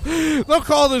to them. They'll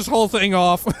call this whole thing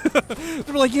off.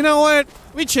 They're like, you know what?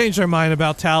 We changed our mind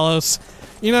about Talos.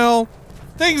 You know,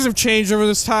 things have changed over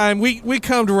this time. We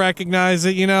come to recognize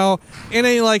it, you know. It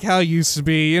ain't like how it used to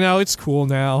be. You know, it's cool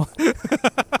now. I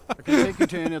can take you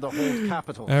to any of the whole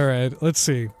capital. Alright, let's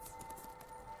see.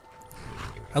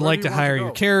 I'd like to hire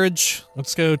your carriage.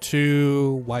 Let's go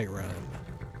to Whiterun.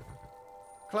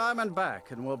 Climb and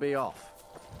back, and we'll be off.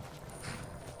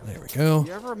 There we go.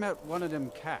 You ever met one of them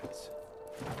cats?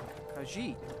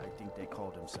 Khajiit, I think they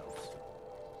call themselves.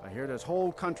 I hear there's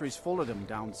whole countries full of them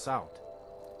down south.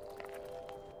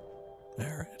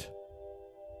 Alright.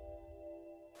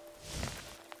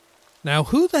 Now,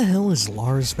 who the hell is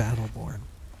Lars Battleborn?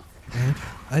 Right?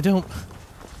 I don't...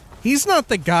 He's not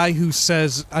the guy who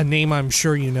says a name I'm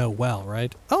sure you know well,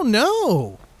 right? Oh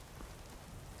no!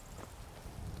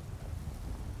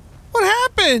 What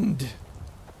happened?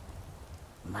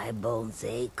 My bones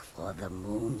ache for the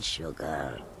moon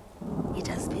sugar. It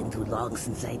has been too long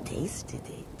since I tasted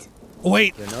it.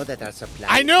 Wait. You know that our supply...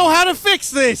 I know how to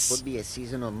fix this! It could be a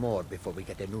season or more before we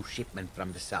get a new shipment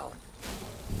from the south.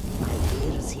 My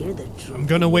ears hear the truth. I'm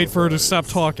gonna wait for her to stop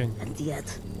talking. And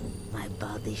yet, my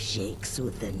body shakes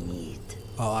with the need.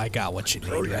 Oh, I got what you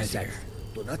need right here.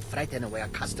 Do not frighten away our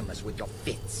customers with your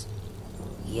fits.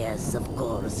 Yes, of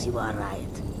course, you are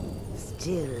right.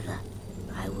 Still,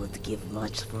 I would give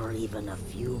much for even a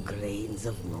few grains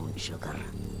of moon sugar.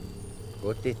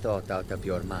 Put the thought out of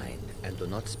your mind, and do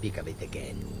not speak of it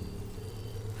again.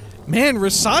 Man,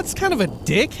 Rasad's kind of a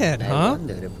dickhead, huh? I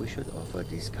wonder if we should offer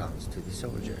discounts to the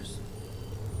soldiers.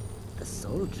 The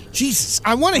soldiers? Jesus,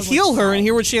 I want to heal her and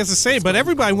hear what she has to say, but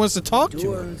everybody wants to talk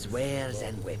to her. Tools, wares,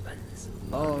 and weapons.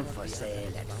 All for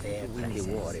sale at fair prices.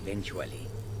 Win the war eventually.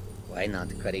 Why not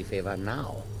curry favor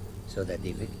now, so that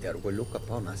the victor will look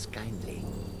upon us kindly?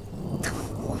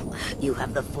 You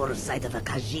have the foresight of a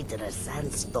Khajiit in a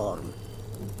sandstorm.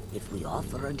 If we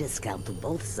offer a discount to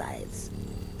both sides,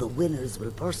 the winners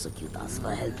will persecute us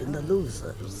for helping the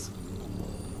losers.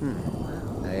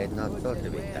 I had not thought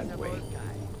of it that way.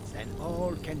 And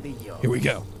all can be yours. Here we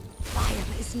go. Fire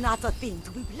is not a thing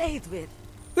to be played with.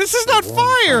 This is not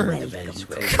fire!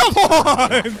 Come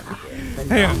on! The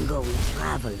longer we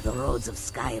travel the roads of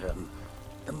Skyrim,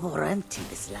 the more empty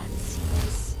this land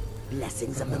seems.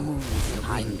 Blessings of the moon. The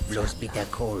wind blows bitter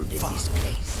cold in this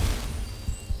place.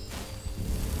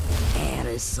 Air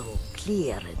is so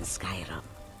clear in Skyrim.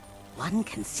 One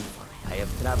can see forever. I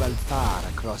have traveled far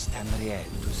across Tamriel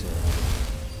to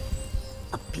serve.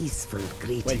 A peaceful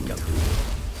greeting to you.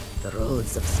 The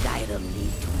roads of Skyrim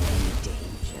lead to many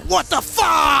dangers. What the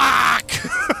fuck?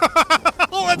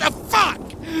 What the fuck?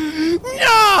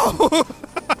 No!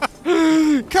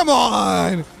 Come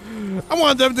on! I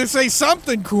want them to say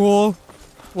something cool.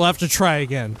 We'll have to try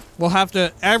again. We'll have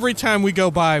to, every time we go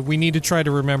by, we need to try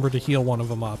to remember to heal one of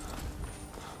them up.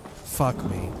 Fuck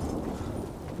me.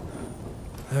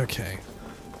 Okay.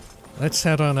 Let's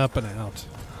head on up and out.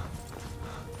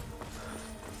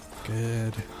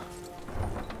 Good.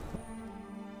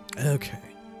 Okay.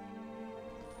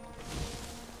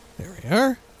 There we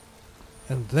are.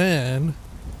 And then...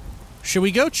 should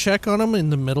we go check on them in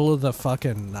the middle of the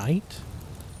fucking night?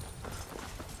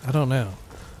 I don't know.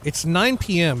 It's 9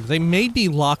 p.m. They may be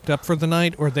locked up for the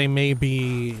night, or they may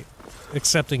be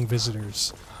accepting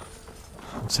visitors.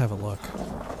 Let's have a look.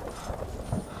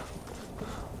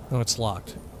 Oh, it's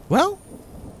locked. Well,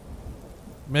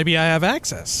 maybe I have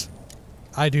access.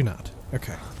 I do not.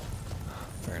 Okay.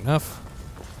 Fair enough.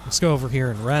 Let's go over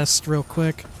here and rest real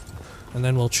quick, and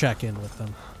then we'll check in with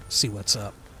them. See what's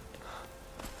up.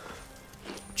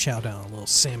 Chow down a little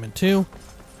salmon too.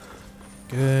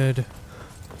 Good.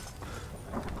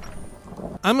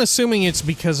 I'm assuming it's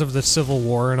because of the Civil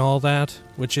War and all that,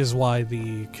 which is why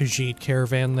the Khajiit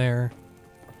caravan there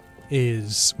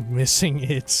is missing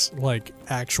its, like,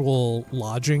 actual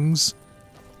lodgings.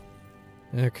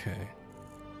 Okay.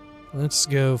 Let's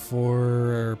go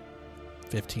for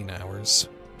 15 hours.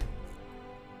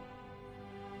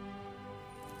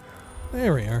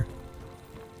 There we are.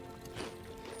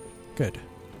 Good.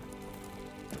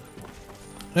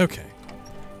 Okay.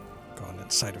 Go on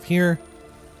inside of here.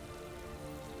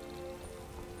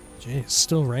 Gee, it's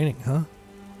still raining, huh?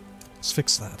 Let's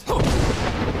fix that.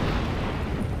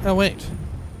 Oh, wait.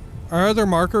 Our other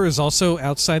marker is also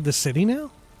outside the city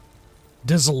now?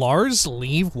 Does Lars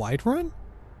leave Whiterun?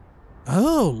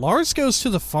 Oh, Lars goes to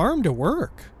the farm to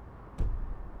work.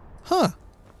 Huh.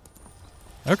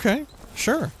 Okay,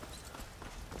 sure.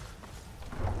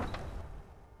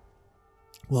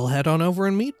 We'll head on over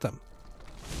and meet them.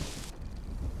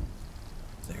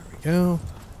 There we go.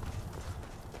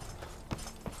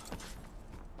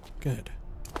 Good.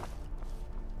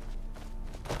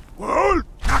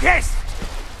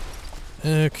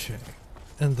 Okay.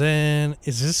 And then,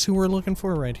 is this who we're looking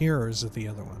for right here, or is it the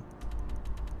other one?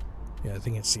 Yeah, I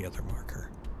think it's the other marker.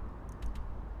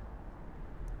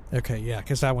 Okay, yeah,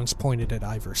 because that one's pointed at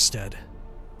Iverstead.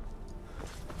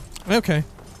 Okay.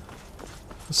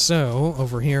 So,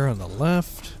 over here on the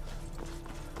left.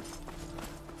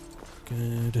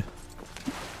 Good.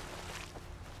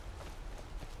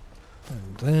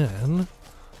 And then...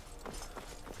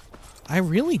 I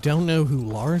really don't know who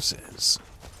Lars is.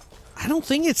 I don't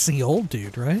think it's the old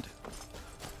dude, right?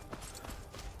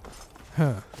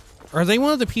 Huh. Are they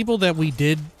one of the people that we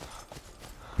did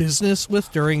business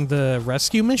with during the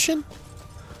rescue mission?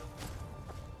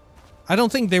 I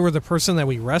don't think they were the person that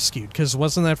we rescued, because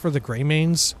wasn't that for the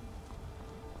Greymanes?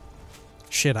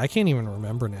 Shit, I can't even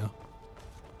remember now.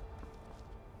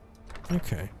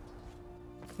 Okay.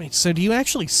 Wait, so do you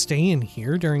actually stay in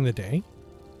here during the day?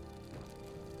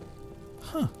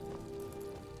 Huh.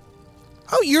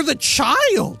 Oh, you're the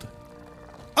child!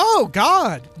 Oh,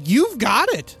 God! You've got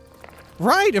it!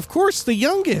 Right, of course, the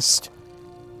youngest.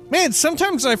 Man,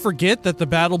 sometimes I forget that the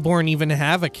Battleborn even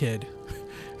have a kid.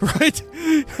 Right?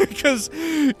 Because,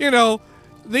 you know,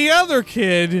 the other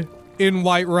kid in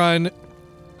Whiterun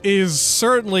is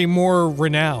certainly more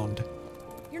renowned.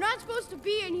 You're not supposed to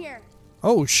be in here.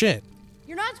 Oh, shit.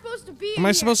 You're not supposed to be in here. Am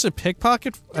I supposed to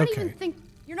pickpocket? Don't Okay. even think.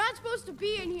 You're not supposed to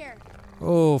be in here.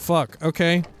 Oh, fuck.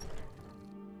 Okay.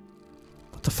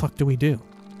 What the fuck do we do?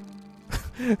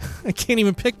 I can't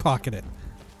even pickpocket it.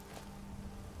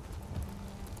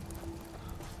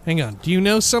 Hang on. Do you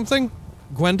know something?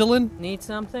 Gwendolyn? Need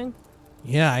something?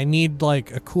 Yeah, I need,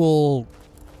 like, a cool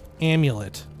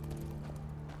amulet.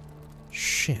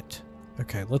 Shit.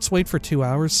 Okay, let's wait for 2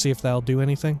 hours, see if that'll do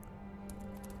anything.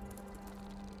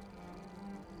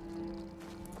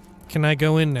 Can I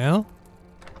go in now?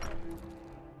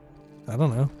 I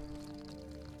don't know.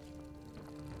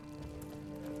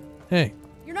 Hey.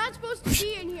 You're not supposed to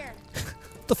be in here.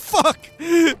 The fuck?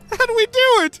 How do we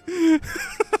do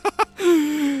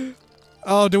it?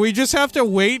 Oh, do we just have to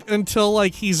wait until,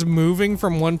 like, he's moving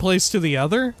from one place to the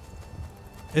other?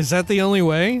 Is that the only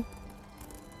way?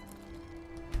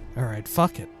 Alright,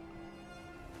 fuck it.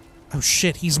 Oh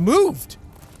shit, he's moved!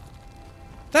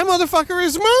 That motherfucker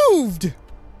is moved!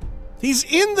 He's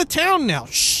in the town now,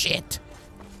 shit!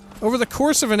 Over the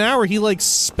course of an hour, he, like,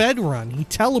 sped run. He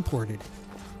teleported.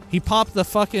 He popped the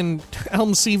fucking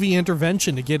Elm CV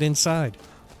intervention to get inside.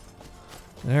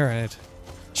 Alright.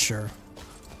 Sure.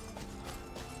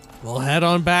 We'll head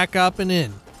on back up and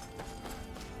in.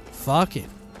 Fuck it.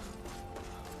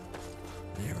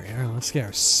 There we are. Let's get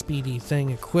our speedy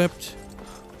thing equipped.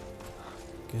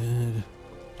 Good.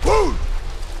 Oh,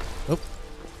 I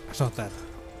thought that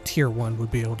tier 1 would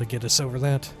be able to get us over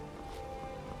that.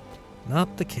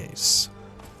 Not the case.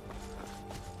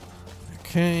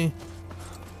 Okay.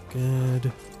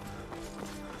 Good.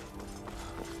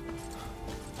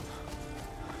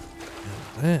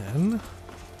 And then...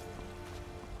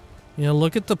 you know,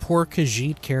 look at the poor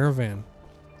Khajiit caravan.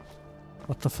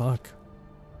 What the fuck?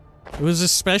 It was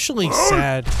especially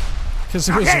sad because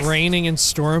it was raining and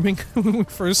storming when we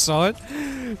first saw it.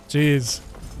 Jeez.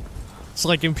 It's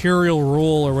like Imperial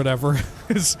rule or whatever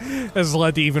has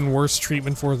led to even worse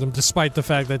treatment for them, despite the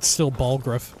fact that it's still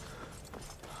Balgruuf.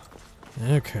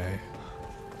 Okay.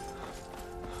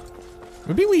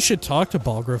 Maybe we should talk to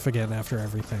Balgruuf again after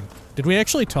everything. Did we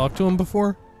actually talk to him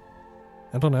before?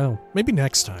 I don't know. Maybe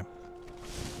next time.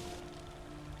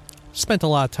 Spent a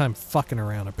lot of time fucking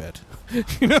around a bit.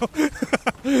 You know?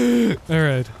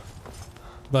 Alright.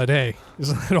 But hey,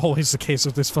 isn't that always the case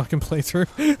with this fucking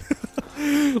playthrough?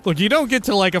 Look, you don't get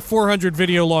to like a 400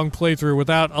 video long playthrough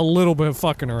without a little bit of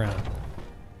fucking around.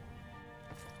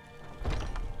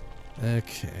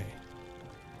 Okay.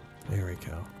 There we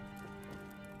go.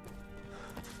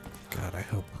 God, I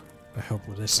hope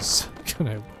this is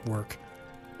gonna work.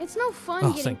 It's no fun Oh,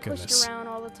 getting thank pushed goodness. around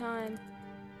all the time.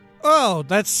 Oh,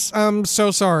 that's,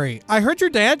 so sorry. I heard your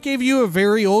dad gave you a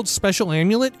very old special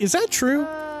amulet. Is that true?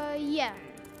 Yeah.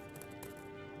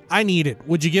 I need it.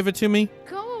 Would you give it to me?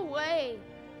 Go away.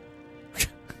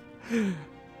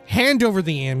 Hand over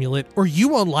the amulet, or you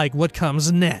won't like what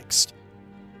comes next.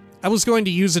 I was going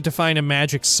to use it to find a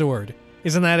magic sword.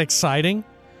 Isn't that exciting?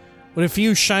 Would a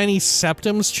few shiny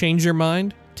septums change your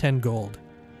mind? 10 gold.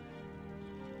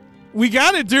 We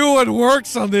gotta do what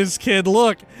works on this kid.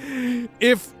 Look,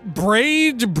 if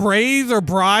Braid, or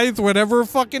Brythe, whatever her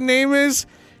fucking name is,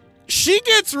 she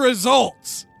gets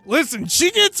results. Listen,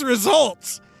 she gets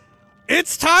results.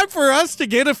 It's time for us to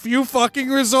get a few fucking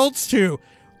results too.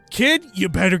 Kid, you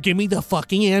better give me the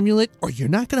fucking amulet or you're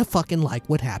not gonna fucking like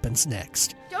what happens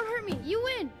next. Don't hurt me. You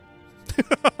win.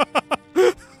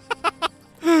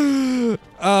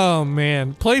 Oh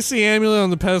man, place the amulet on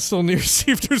the pedestal near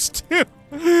Sivdur's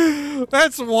tomb.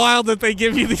 That's wild that they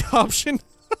give you the option.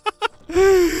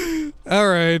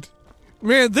 Alright.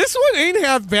 Man, this one ain't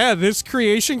half bad. This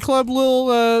Creation Club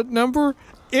little number,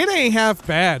 it ain't half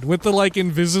bad. With the like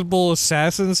invisible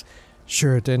assassins.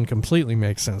 Sure, it didn't completely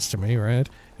make sense to me, right?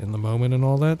 In the moment and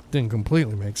all that. Didn't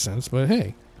completely make sense, but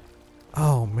hey.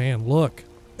 Oh man, look.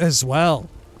 As well.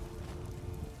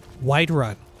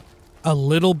 Whiterun. A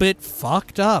little bit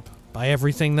fucked up by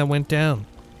everything that went down.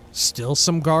 Still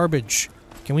some garbage.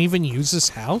 Can we even use this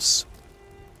house?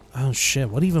 Oh shit,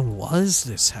 what even was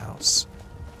this house?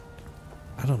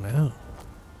 I don't know.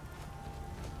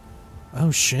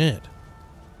 Oh shit.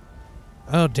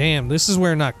 Oh damn, this is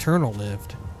where Nocturnal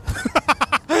lived.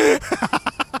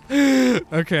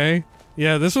 Okay.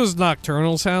 Yeah, this was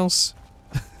Nocturnal's house.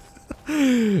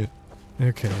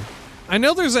 Okay. I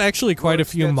know there's actually quite a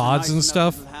few mods and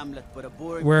stuff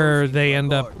where they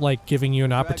end up like giving you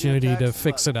an opportunity to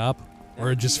fix it up,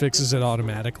 or it just fixes it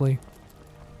automatically.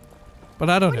 But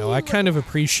I don't know, I kind of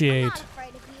appreciate,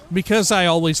 because I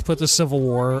always put the Civil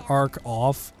War arc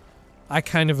off, I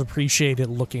kind of appreciate it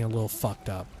looking a little fucked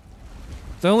up.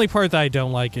 The only part that I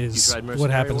don't like is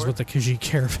what happens with the Khajiit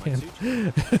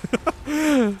caravan.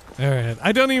 Alright,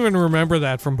 I don't even remember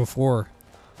that from before,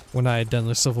 when I had done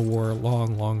the Civil War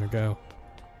long ago.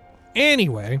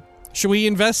 Anyway, should we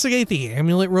investigate the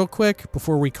amulet real quick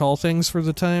before we call things for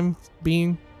the time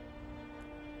being?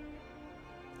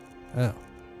 Oh.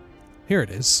 Here it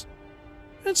is.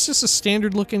 It's just a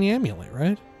standard looking amulet,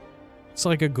 right? It's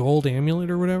like a gold amulet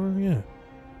or whatever, yeah.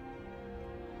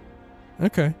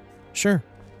 Okay, sure.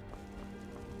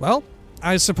 Well,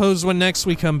 I suppose when next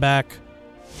we come back,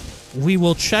 we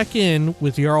will check in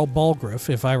with Jarl Balgruuf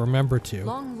if I remember to,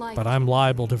 but I'm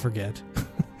liable to forget.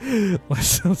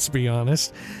 Let's be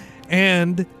honest.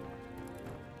 And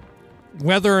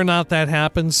whether or not that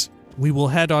happens, we will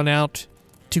head on out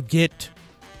to get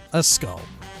a skull.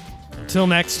 Until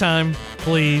next time,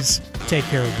 please take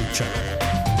care of each other.